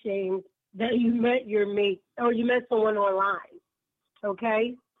be ashamed that you met your mate or you met someone online?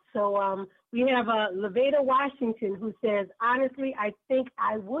 Okay, so we have Levada Washington who says, honestly, I think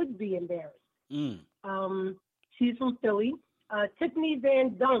I would be embarrassed. She's from Philly. Tiffany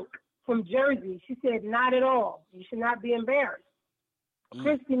Van Dunk from Jersey, she said, not at all. You should not be embarrassed.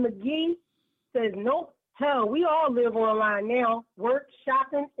 Christy McGee says, nope. Hell, we all live online now. Work,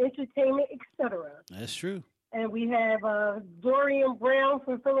 shopping, entertainment, etc. That's true. And we have Dorian Brown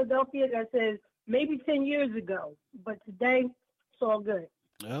from Philadelphia that says, maybe 10 years ago, but today it's all good.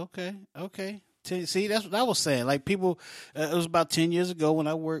 Okay. See, that's what I was saying. Like people, it was about 10 years ago when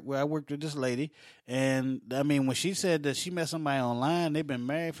I worked with this lady, and I mean when she said that she met somebody online, they've been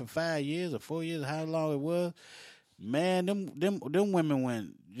married for 5 years or 4 years, how long it was. Man, them women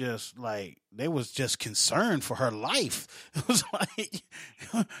went just like they was just concerned for her life. It was like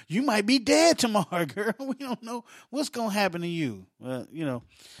you might be dead tomorrow, girl. We don't know what's gonna happen to you. You know,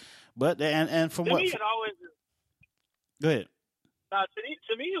 but and from to what? Me, it always. Go ahead.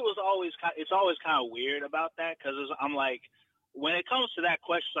 To me, it was always kind of weird about that because I'm like, when it comes to that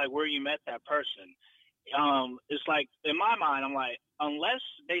question, like where you met that person, it's like in my mind, I'm like, unless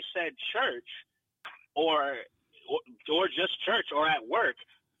they said church or just church or at work,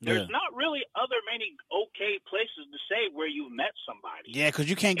 there's not really many okay places to say where you met somebody. Yeah, because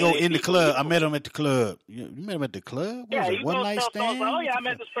you can't go in the club. I met him at the club. You met him at the club? What Yeah, was it, you one go night tell stand? someone, oh yeah, I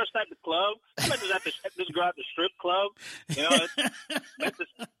met this person at the club. I met this girl at the strip club. You know, it's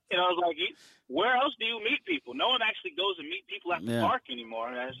like where else do you meet people? No one actually goes and meet people at the park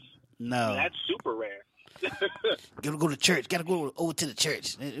anymore. That's super rare. Gotta go to church. Gotta go over to the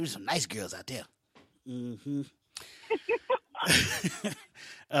church. There's some nice girls out there. Mm-hmm.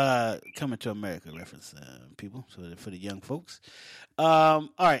 Coming to America reference, people, so for the young folks. All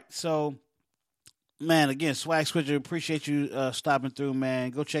right, so man, again, Swagswitcha, appreciate you stopping through,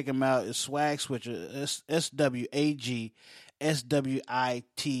 man. Go check him out. It's Swagswitcha, SWAGSWITCHA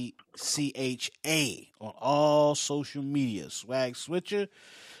on all social media. Swagswitcha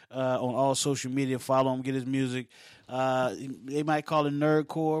on all social media. Follow him, get his music. They might call it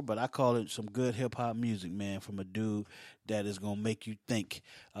nerdcore, but I call it some good hip hop music, man, from a dude that is gonna make you think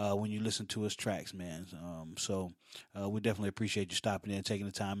when you listen to his tracks, man. So we definitely appreciate you stopping in and taking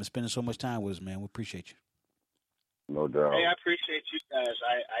the time and spending so much time with us, man. We appreciate you. No doubt. Hey, I appreciate you guys.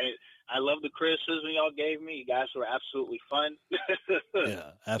 I love the criticism y'all gave me. You guys were absolutely fun.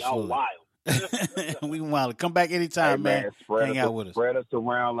 Yeah, absolutely. Y'all wild. We wild. Come back anytime, hey, man. Hang out with us. Spread us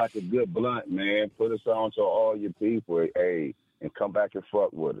around like a good blunt, man. Put us on to all your people, hey, and come back and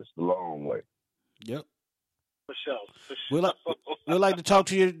fuck with us the long way. Yep. For sure. We'd like to talk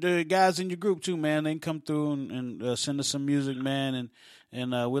to the guys in your group too, man. They can come through and send us some music, man,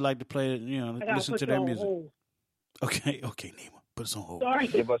 and we like to play it, listen to their music. Hold. Okay, Nima, put us on hold. Sorry.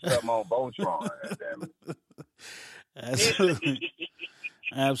 Give us something on Voltron, damn it.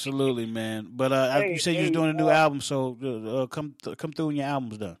 Absolutely, man. But you said you was doing a new album, so come through when your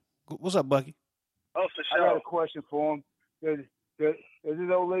album's done. What's up, Bucky? Oh, for sure. I got a question for him. Does this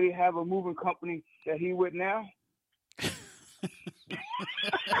old lady have a moving company that he with now?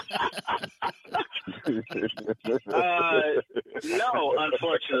 No,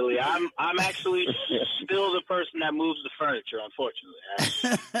 unfortunately. I'm actually still the person that moves the furniture, unfortunately.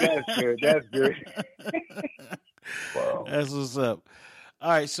 That's good. Wow. That's what's up. All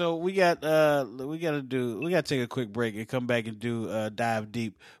right, so we got to take a quick break and come back and do Dive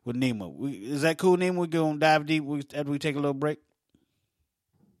Deep with Nima. Is that cool, Nima? We're going to dive deep after we take a little break.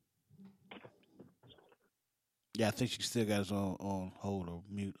 Yeah, I think she still got us on hold or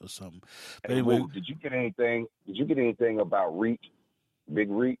mute or something. But anyway, Woo, did you get anything about Reek?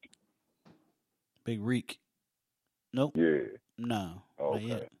 Big Reek? Big Reek? Nope. Yeah. No.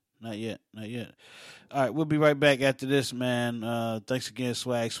 Okay. Not yet. All right, we'll be right back after this, man. Thanks again,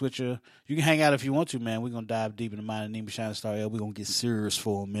 Swagswitcha. You can hang out if you want to, man. We're going to dive deep into mine and Nima Shining Star L. We're going to get serious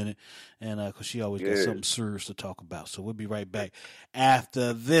for a minute, and because she always got something serious to talk about. So we'll be right back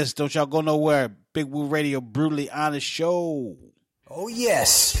after this. Don't y'all go nowhere. Big Woo Radio, Brutally Honest Show. Oh,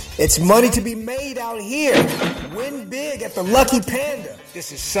 yes. It's money to be made out here. Win big at the Lucky Panda.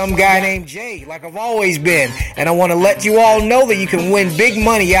 This is some guy named Jay, like I've always been. And I want to let you all know that you can win big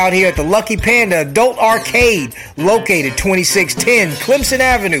money out here at the Lucky Panda Adult Arcade, located 2610 Clemson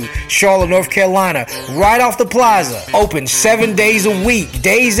Avenue, Charlotte, North Carolina, right off the plaza. Open 7 days a week,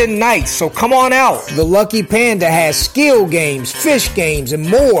 days and nights, so come on out. The Lucky Panda has skill games, fish games, and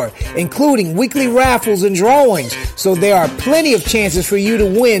more, including weekly raffles and drawings. So there are plenty of chances for you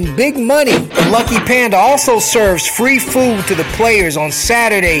to win big money. The Lucky Panda also serves free food to the players on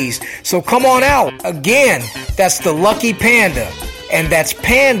Saturdays, so come on out. Again, that's the Lucky Panda, and that's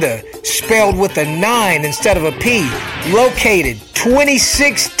Panda spelled with a 9 instead of a P, located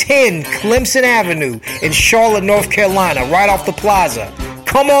 2610 Clemson Avenue in Charlotte, North Carolina, right off the plaza.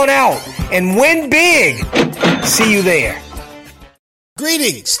 Come on out and win big. See you there.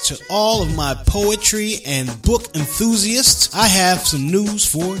 Greetings to all of my poetry and book enthusiasts. I have some news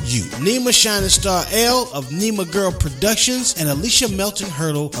for you. Nima Shining Star L of Nima Girl Productions and Alicia Melton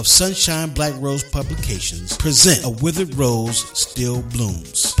Hurdle of Sunshine Black Rose Publications present A Withered Rose Still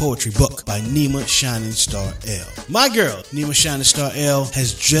Blooms poetry book by Nima Shining Star L. My girl, Nima Shining Star L,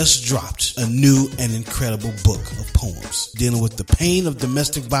 has just dropped a new and incredible book of poems dealing with the pain of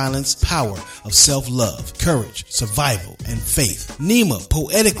domestic violence, power of self-love, courage, survival, and faith. Nima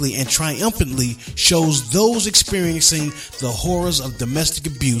poetically and triumphantly shows those experiencing the horrors of domestic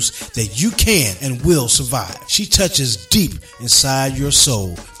abuse that you can and will survive. She touches deep inside your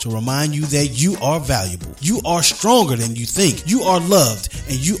soul to remind you that you are valuable. You are stronger than you think. You are loved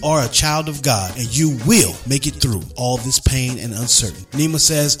and you are a child of God, and you will make it through all this pain and uncertainty. Nima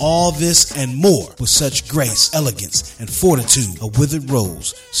says all this and more with such grace, elegance, and fortitude. A withered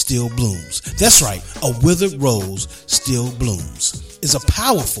rose still blooms. That's right, a withered rose still blooms is a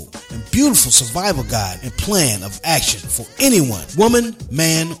powerful and beautiful survival guide and plan of action for anyone, woman,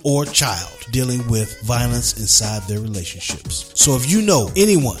 man, or child dealing with violence inside their relationships. So if you know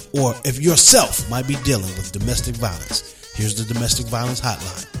anyone or if yourself might be dealing with domestic violence, here's the domestic violence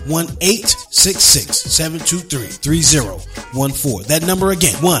hotline. 1-866-723-3014. That number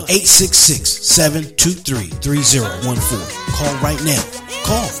again, 1-866-723-3014. Call right now.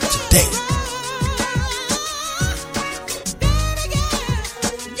 Call today.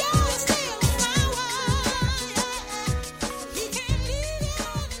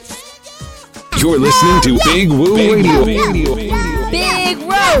 You're listening to Big Woo Radio. Big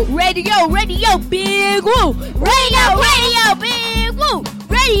Woo Radio, Big Woo Radio, Big Woo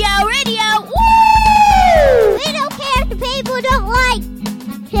Radio, woo! We don't care if the people don't like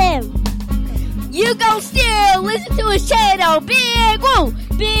him. You gon' still listen to his channel, Big Woo.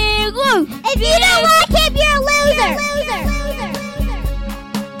 If you don't like him, you're a loser.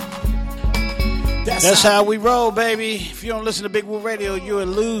 That's how we roll, baby. If you don't listen to Big Woo Radio, you're a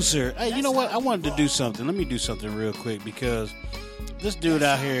loser. Hey, you know what? I wanted to do something. Let me do something real quick, because this dude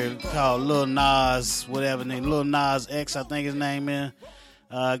out here called Lil Nas, whatever name, Lil Nas X, I think his name is.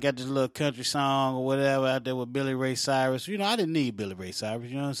 Got this little country song or whatever out there with Billy Ray Cyrus. You know, I didn't need Billy Ray Cyrus.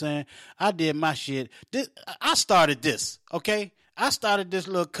 You know what I'm saying? I did my shit. I started this, okay? I started this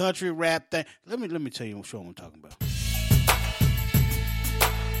little country rap thing. Let me tell you what I'm talking about.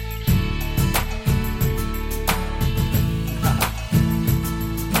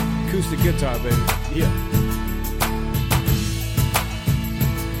 Acoustic guitar, baby. Yeah.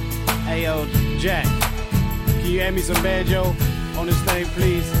 Hey, yo, Jack, can you add me some banjo on this thing,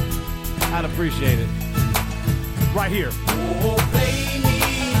 please? I'd appreciate it. Right here. Oh, play me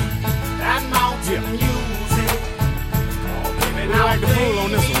that mountain music. Oh, baby, now I act a fool on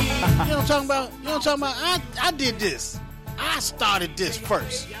this one. You know what I'm talking about? I did this. I started this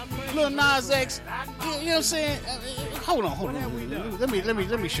first. Lil Nas X, you know what I'm saying? Hold on. Let me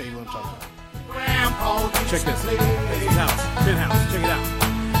show you what I'm talking about. Check this. This is Penthouse. Check it out.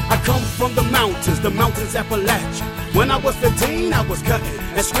 I come from the mountains Appalachia. When I was 15, I was cutting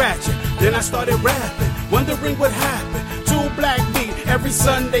and scratching. Then I started rapping, wondering what happened to Black Beat every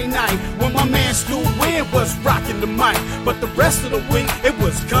Sunday night when my man Stu Wynn was rocking the mic. But the rest of the week, it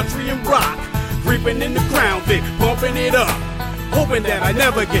was country and rock. Creeping in the ground, Vic, bumping it up. Hoping that I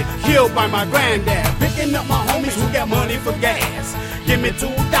never get killed by my granddad. Picking up my homies who got money for gas. Give me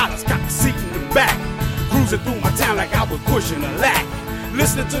 $2, got the seat in the back. Cruising through my town like I was pushing a lack.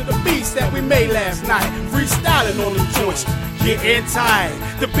 Listening to the beats that we made last night. Freestyling on them joints. Getting tired.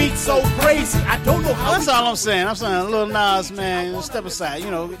 The beat's so crazy. I don't know how. That's all I'm saying. I'm saying, Lil Nas, man, step aside.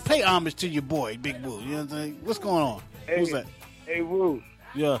 You know, pay homage to your boy, Big Woo. You know what I'm saying? What's going on? Hey, Who's that? Hey, Woo.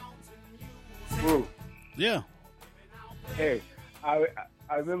 Yeah. Woo. Yeah. Hey, I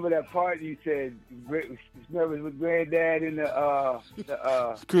I remember that part you said. Remember with Granddad in the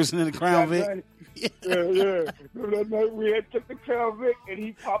cruising in the Crown Vic. Yeah. Remember that night we had took the Crown Vic and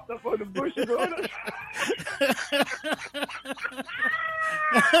he popped up on the bushes on us.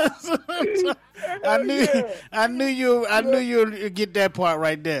 I knew you'd get that part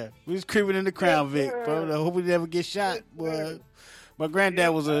right there. We was creeping in the Crown Vic. Bro. I hope we never get shot, boy. My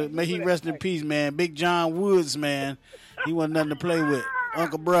granddad was may he rest in peace, man. Big John Woods, man. He wasn't nothing to play with.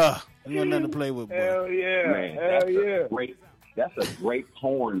 Uncle Bruh, he wasn't nothing to play with, boy. Hell yeah, man, that's a great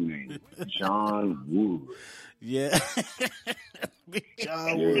porn name, John Woods. Yeah, Big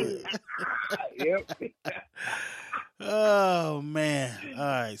John Woods. Yep. Oh man! All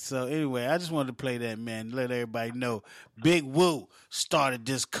right. So anyway, I just wanted to play that, man. Let everybody know Big Woo started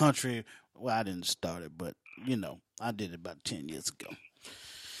this country. Well, I didn't start it, but you know, I did it about 10 years ago.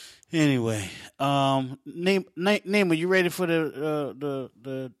 Anyway, Nima, you ready for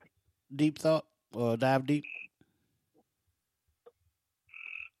the deep thought or dive deep?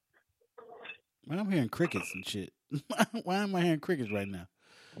 Well, I'm hearing crickets and shit. Why am I hearing crickets right now?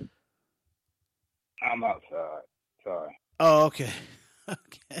 I'm outside. Sorry. Oh, okay.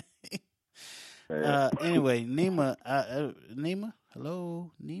 Okay. Anyway, Nima,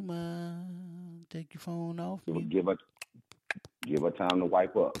 hello, Nima. Take your phone off. Give her time to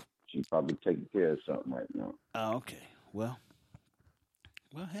wipe up. She's probably taking care of something right now. Oh, okay. Well,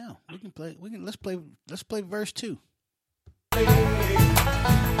 hell, let's play verse 2. Oh,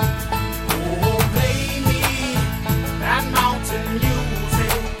 play me that mountain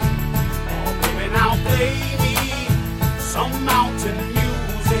music. Oh, baby, now play me some mountain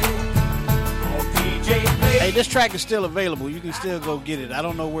music. Oh, DJ, play. Hey, this track is still available. You can still go get it. I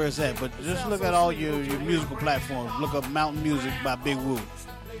don't know where it's at, but just look at all your musical platforms. Look up Mountain Music by Big Woo.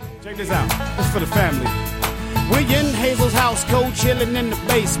 Check this out. This is for the family. We're in Hazel's house, cold chilling in the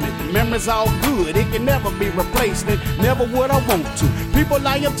basement. The memories all good, it can never be replaced. And never would I want to. People,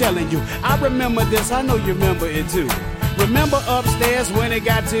 I am telling you, I remember this, I know you remember it too. Remember upstairs when it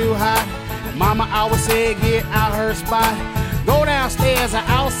got too hot? Mama always said, get out her spot. Go downstairs or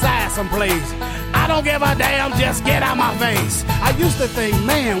outside someplace. I don't give a damn, just get out my face. I used to think,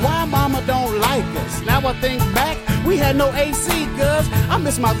 man, why mama don't like us? Now I think back, we had no AC, cuz I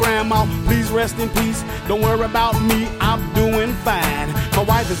miss my grandma, please rest in peace. Don't worry about me, I'm doing fine. My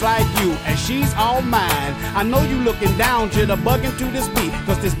wife is like you, and she's all mine. I know you looking down, jitterbugging to this beat,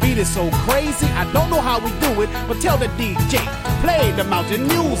 cause this beat is so crazy, I don't know how we do it, but tell the DJ, play the mountain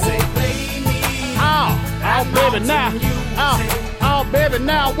music. Oh, baby, now. Oh, baby,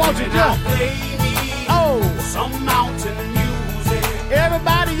 now, won't you just some mountain music.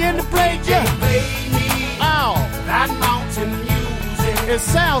 Everybody in the place, yeah. Oh, that mountain music. It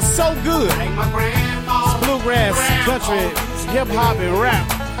sounds so good. Like my grandma, bluegrass, country, hip hop, and rap.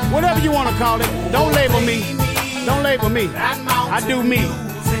 Whatever you want to call it. Don't label me. Don't label me. I do me.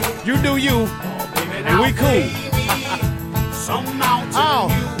 You do you. And we cool. Oh,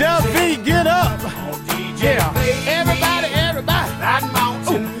 Dub V, get up. Yeah. Everybody. That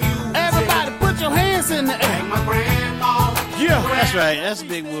mountain music. Everybody put your hands in the air. My grandma. Yeah. That's right. That's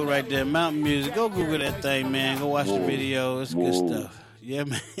Big Woo right there. Mountain Music. Go Google that thing, man. Go watch the video. It's good stuff. Yeah,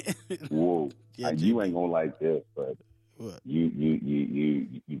 man. Whoa. Yeah, you ain't gonna like this, but what?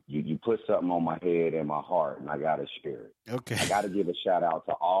 You put something on my head and my heart, and I gotta share it. Okay. I gotta give a shout out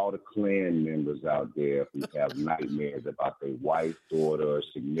to all the Klan members out there who have nightmares about their wife, daughter, or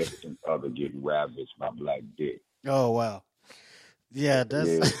significant other getting ravaged by black dick. Oh wow. Yeah, that's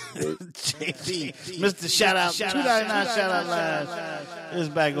JB. Mr. Shout Out. 299 Shout Out Live. It's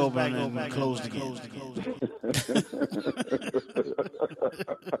back open and closed again.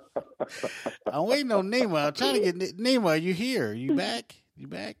 I'm waiting on Nima. I'm trying to get Nima. Are you here? You back? You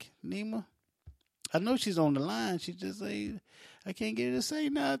back, Nima? I know she's on the line. She just say, I can't get her to say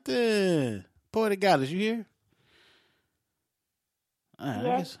nothing. Poetic Goddess, you here? Right,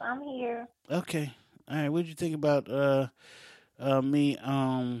 yes, I'm here. Okay. All right. What did you think about me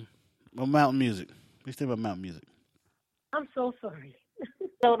Mountain Music? What do you think about Mountain Music? I'm so sorry.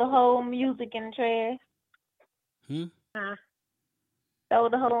 Throw the whole music in the trash. Throw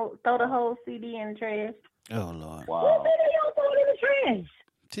the whole CD in the trash. Oh Lord! Wow. What video throw it in the trash?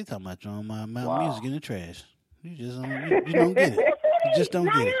 She talking about throwing my Mountain Music in the trash. You just don't, you don't get it. You just don't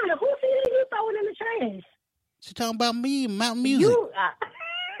get it. Who CD you throwing in the trash? She talking about me, Mountain Music.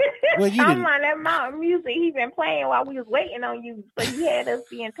 Well, you I'm on that Mountain Music he been playing while we was waiting on you, so you had us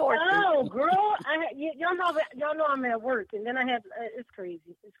being tortured. Oh, girl, y'all know I'm at work, and then I had it's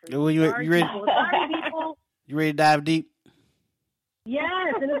crazy. It's crazy. Well, you ready? People. You ready to dive deep?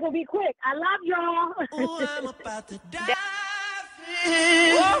 Yes, and it's gonna be quick. I love y'all. Ooh, I'm about to dive in.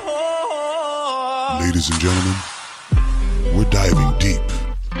 Ladies and gentlemen, we're diving deep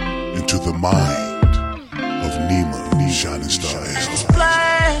into the mind of Nima, Shining Star L.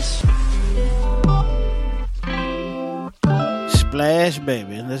 Splash,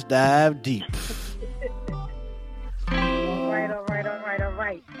 baby. Let's dive deep. All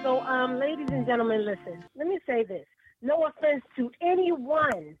right. So, ladies and gentlemen, listen. Let me say this. No offense to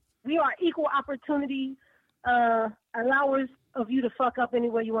anyone. We are equal opportunity allowers of you to fuck up any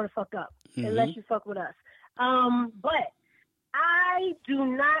way you want to fuck up, unless you fuck with us. But I do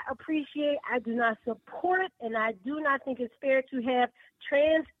not appreciate, I do not support, and I do not think it's fair to have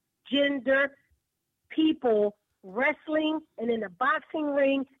transgender people wrestling and in a boxing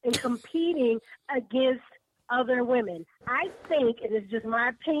ring and competing against other women. I think, and it's just my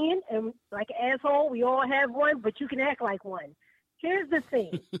opinion, and like an asshole, we all have one, but you can act like one. Here's the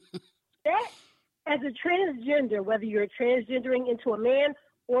thing. That, as a transgender, whether you're transgendering into a man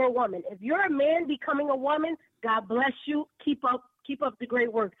or a woman, if you're a man becoming a woman, God bless you. Keep up the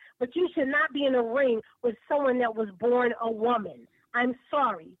great work. But you should not be in a ring with someone that was born a woman. I'm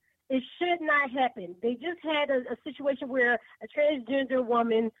sorry. It should not happen. They just had a situation where a transgender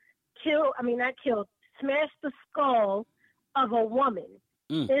woman smashed the skull of a woman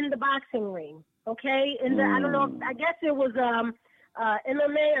in the boxing ring. Okay? I don't know, I guess it was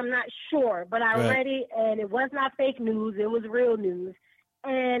MMA, I'm not sure, but I read it, and it was not fake news. It was real news.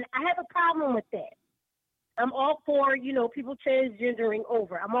 And I have a problem with that. I'm all for, people transgendering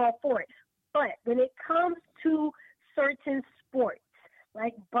over. I'm all for it. But when it comes to certain sports,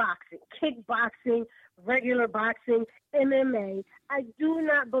 like boxing, kickboxing, regular boxing, MMA, I do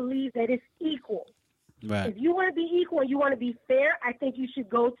not believe that it's equal. Right. If you want to be equal and you want to be fair, I think you should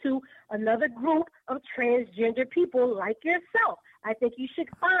go to another group of transgender people like yourself. I think you should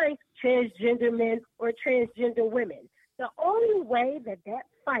find transgender men or transgender women. The only way that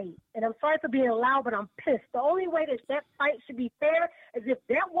fight, and I'm sorry for being loud, but I'm pissed. The only way that fight should be fair is if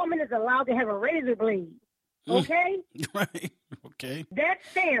that woman is allowed to have a razor blade. Okay? Right. Okay. That's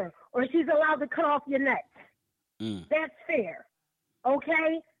fair. Or she's allowed to cut off your neck. That's fair.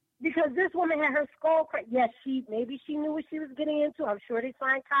 Okay? Because this woman had her skull cracked. Yes, maybe she knew what she was getting into. I'm sure they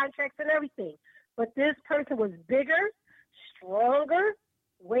signed contracts and everything. But this person was bigger, stronger,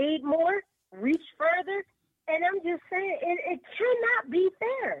 weighed more, reached further. And I'm just saying, it cannot be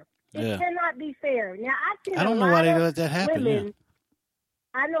fair. It cannot be fair. Now, I don't know why they let that happen. Women,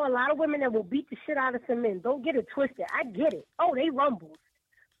 I know a lot of women that will beat the shit out of some men. Don't get it twisted. I get it. Oh, they rumbles.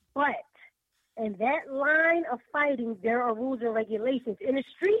 But in that line of fighting, there are rules and regulations. In the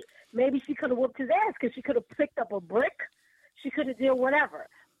street, maybe she could have whooped his ass because she could have picked up a brick. She could have did whatever.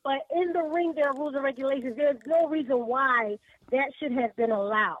 But in the ring, there are rules and regulations. There's no reason why that should have been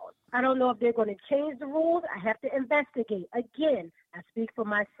allowed. I don't know if they're going to change the rules. I have to investigate. Again, I speak for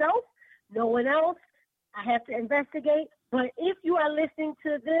myself, no one else. I have to investigate. But if you are listening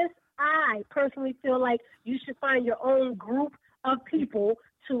to this, I personally feel like you should find your own group of people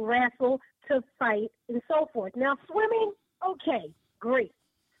to wrestle, to fight, and so forth. Now, swimming, okay, great.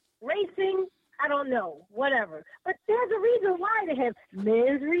 Racing, I don't know, whatever. But there's a reason why they have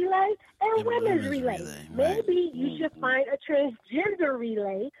men's relay and women's relay. Maybe you should find a transgender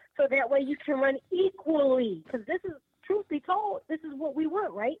relay so that way you can run equally. Because this is, truth be told, this is what we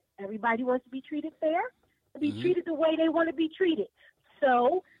want, right? Everybody wants to be treated fair, to be treated the way they want to be treated.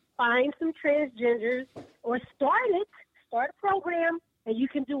 So find some transgenders or start a program, and you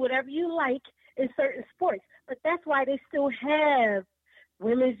can do whatever you like in certain sports. But that's why they still have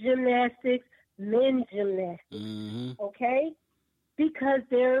women's gymnastics, men's gymnastics, okay? Because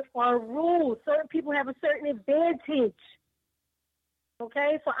there are rules. Certain people have a certain advantage,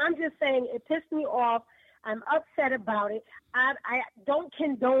 okay? So I'm just saying it pissed me off. I'm upset about it. I don't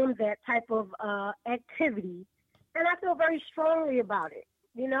condone that type of activity, and I feel very strongly about it,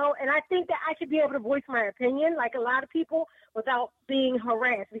 and I think that I should be able to voice my opinion like a lot of people without being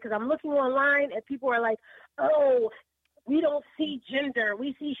harassed, because I'm looking online and people are like, oh, we don't see gender.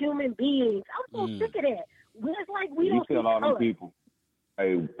 We see human beings. I'm so sick of that. It's like we don't see all color. them people.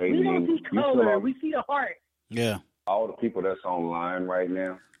 Hey, we don't see color. We see the heart. Yeah. All the people that's online right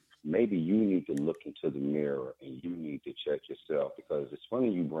now, maybe you need to look into the mirror and you need to check yourself, because it's funny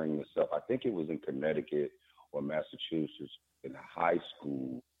you bring this up. I think it was in Connecticut or Massachusetts in a high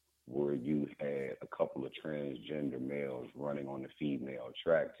school where you had a couple of transgender males running on the female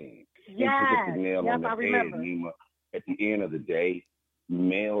track team. Yes. And to get the nail on the head, Nima, at the end of the day,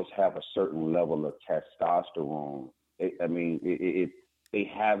 males have a certain level of testosterone.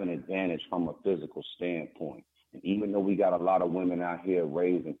 They have an advantage from a physical standpoint. And even though we got a lot of women out here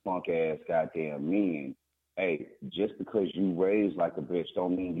raising punk-ass goddamn men, hey, just because you raised like a bitch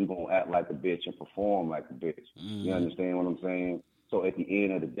don't mean you gonna act like a bitch and perform like a bitch. You understand what I'm saying? So at the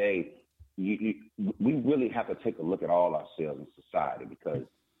end of the day, we really have to take a look at all ourselves in society because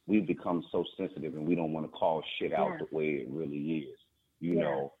we've become so sensitive and we don't want to call shit out the way it really is. You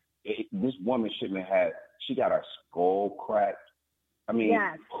know, this woman shouldn't have had, she got her skull cracked. I mean,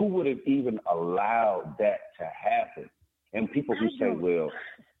 who would have even allowed that to happen? And people who say, well,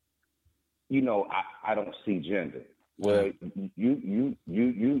 you know, I don't see gender. Well,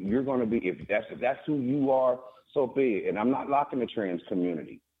 you're going to be, if that's who you are, so be it. And I'm not locking the trans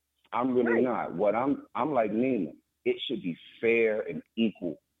community. I'm really not. What I'm like Nima. It should be fair and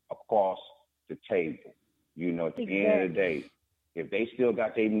equal across the table. You know, at the end of the day, if they still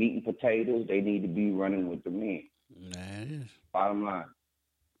got their meat and potatoes, they need to be running with the men. That is. Bottom line.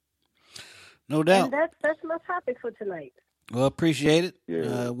 No doubt. And that's my topic for tonight. Well, appreciate it.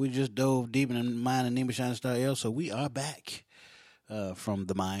 Yeah. We just dove deep in the mind of Nima Shining Star L, so we are back from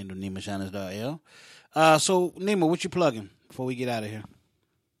the mind of Nima Shining Star L. So, Nima, what you plugging before we get out of here?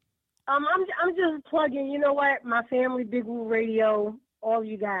 I'm just plugging, you know what, my family, Big Woo Radio, all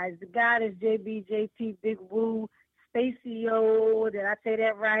you guys. The God is JB, JT, Big Woo, Spacio, did I say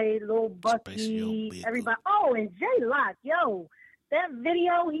that right? Little Bucky, everybody. Oh, and J Lock, yo. That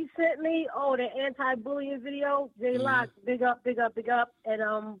video he sent me, the anti-bullying video, J Lock, big up, big up, big up.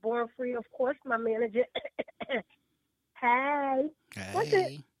 And Born Free, of course, my manager. Hey. What's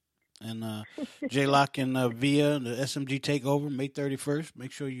it? And J Lock and Via, the SMG Takeover, May 31st.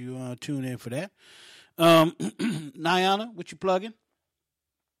 Make sure you tune in for that. Niana, what you plugging?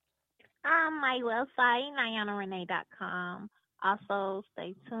 My website, nianarenee.com. Also,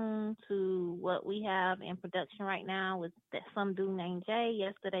 stay tuned to what we have in production right now with some dude named Jay,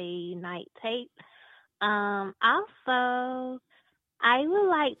 Yesterday Night Tape. Also, I would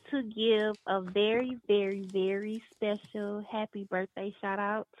like to give a very, very, very special happy birthday shout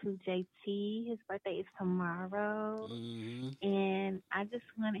out to JT. His birthday is tomorrow. And I just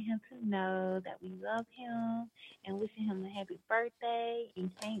wanted him to know that we love him and wishing him a happy birthday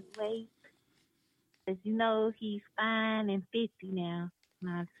and can't wait. Because you know he's fine and 50 now.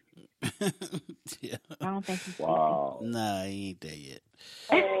 Nah, yeah. I don't think he's 50. Nah, he ain't there yet.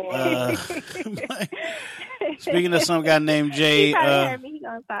 Speaking of some guy named Jay. He probably heard me. He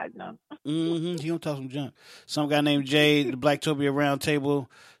gonna talk junk. He gonna talk some junk. Some guy named Jay, the Blacktopia Roundtable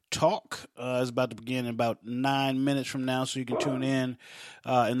Talk is about to begin in about 9 minutes from now, so you can tune in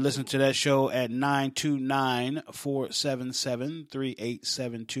and listen to that show at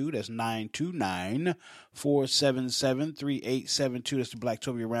 929-477-3872. That's 929-477-3872. That's the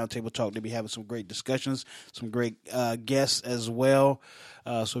Blacktopia Roundtable Talk. They'll be having some great discussions, some great guests as well.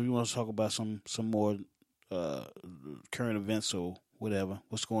 So if you want to talk about some more current events or whatever,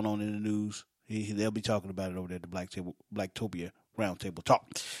 what's going on in the news, they'll be talking about it over there at the Blacktopia Roundtable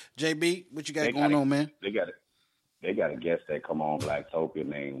Talk. JB, what you got going on, man? They got a guest that come on Blacktopia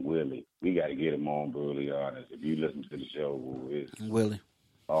named Willie. We got to get him on, brutally honest. If you listen to the show, who is Willie?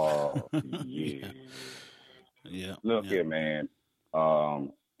 Oh, yeah. Look here, man. For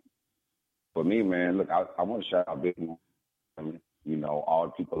me, man, look, I want to shout out Big Mo. You know, all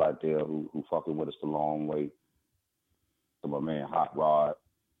the people out there who fucking with us the long way. So my man Hot Rod.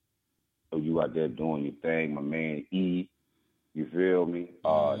 So you out there doing your thing. My man E. You feel me?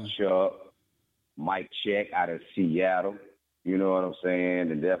 Chuck, Mike Check out of Seattle. You know what I'm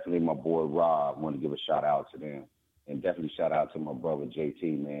saying? And definitely my boy Rob. Want to give a shout out to them. And definitely shout out to my brother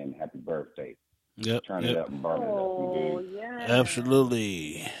JT, man. Happy birthday. Yep. Turn it up and burn it up. Yeah.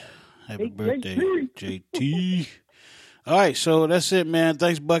 Absolutely. Happy birthday, JT. All right, so that's it, man.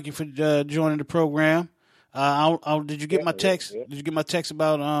 Thanks, Bucky, for joining the program. Did you get my text? Did you get my text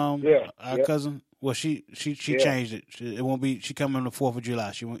about our cousin? Well, she changed it. It won't be. She coming on the 4th of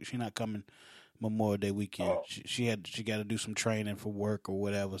July. She not coming Memorial Day weekend. She got to do some training for work or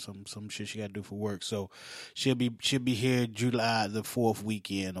whatever. Some shit she got to do for work. So she'll be here July the 4th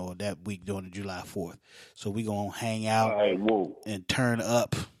weekend or that week during the July 4th. So we gonna hang out and turn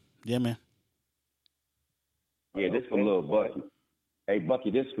up. Yeah, man. Yeah, this for little Bucky. Hey,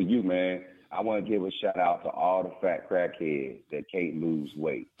 Bucky, this for you, man. I want to give a shout out to all the fat crackheads that can't lose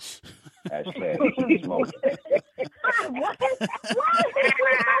weight. Hashtag smoke. What?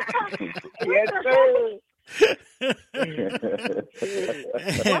 Yes,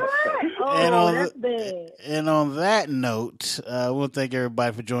 sir. And on that note, I want to thank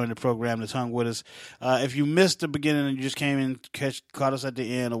everybody for joining the program that's hung with us. If you missed the beginning and you just came in, caught us at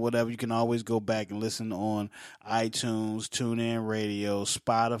the end or whatever, you can always go back and listen on iTunes, TuneIn Radio,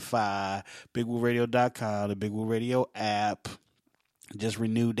 Spotify, BigWooRadio.com, the Big Woo Radio app. Just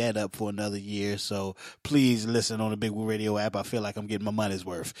renewed that up for another year. So please listen on the Big Woo Radio app. I feel like I'm getting my money's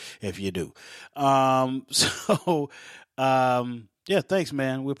worth if you do. Yeah, thanks,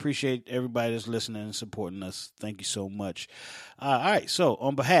 man. We appreciate everybody that's listening and supporting us. Thank you so much. All right, so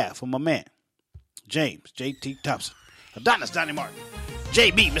on behalf of my man, James, JT Thompson, Adonis Donnie Martin,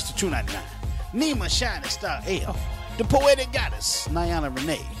 JB, Mr. 299, Nima Shining Star L, the Poetic Goddess, Niana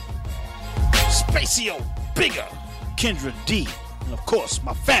Renee, Spacio Bigger, Kendra D, and of course,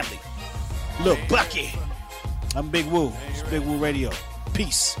 my family, Lil Bucky. I'm Big Woo. It's Big Woo Radio.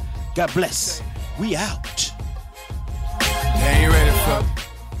 Peace. God bless. We out. Ain't ready for.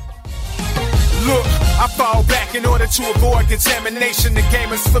 Look, I fall back in order to avoid contamination. The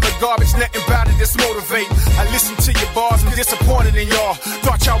game is full of garbage, nothing about it that's motivate. I listen to your bars, I'm disappointed in y'all.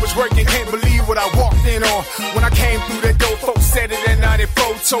 Thought y'all was working, can't believe what I walked in on. When I came through that door, folks said it in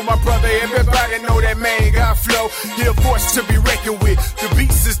 94. Told my brother, everybody know that man got flow. He a force to be reckoned with. The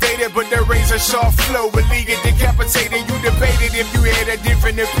beats is dated, but their razor sharp flow. Illegal, decapitating, you debated if you had a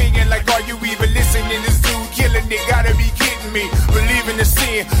different opinion. Like, are you even listening? This dude killing it, gotta be kidding me. Believing the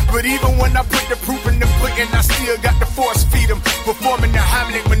sin, but even when I put the proof in the pudding, I still got to force feed them. Performing the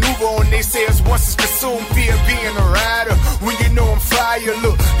Heimlich maneuver on they says once it's consumed, fear being a rider. When you know I'm fire,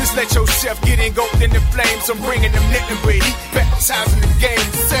 look, just let your chef get engulfed in the flames. I'm bringing them nothing but heat, baptizing the game,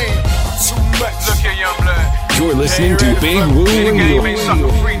 saying too much. Look here, young blood. You're listening to Big Woo Radio. The game ain't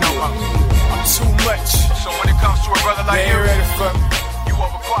something free no more. I'm too much. So when it comes to a brother like you, ready for me.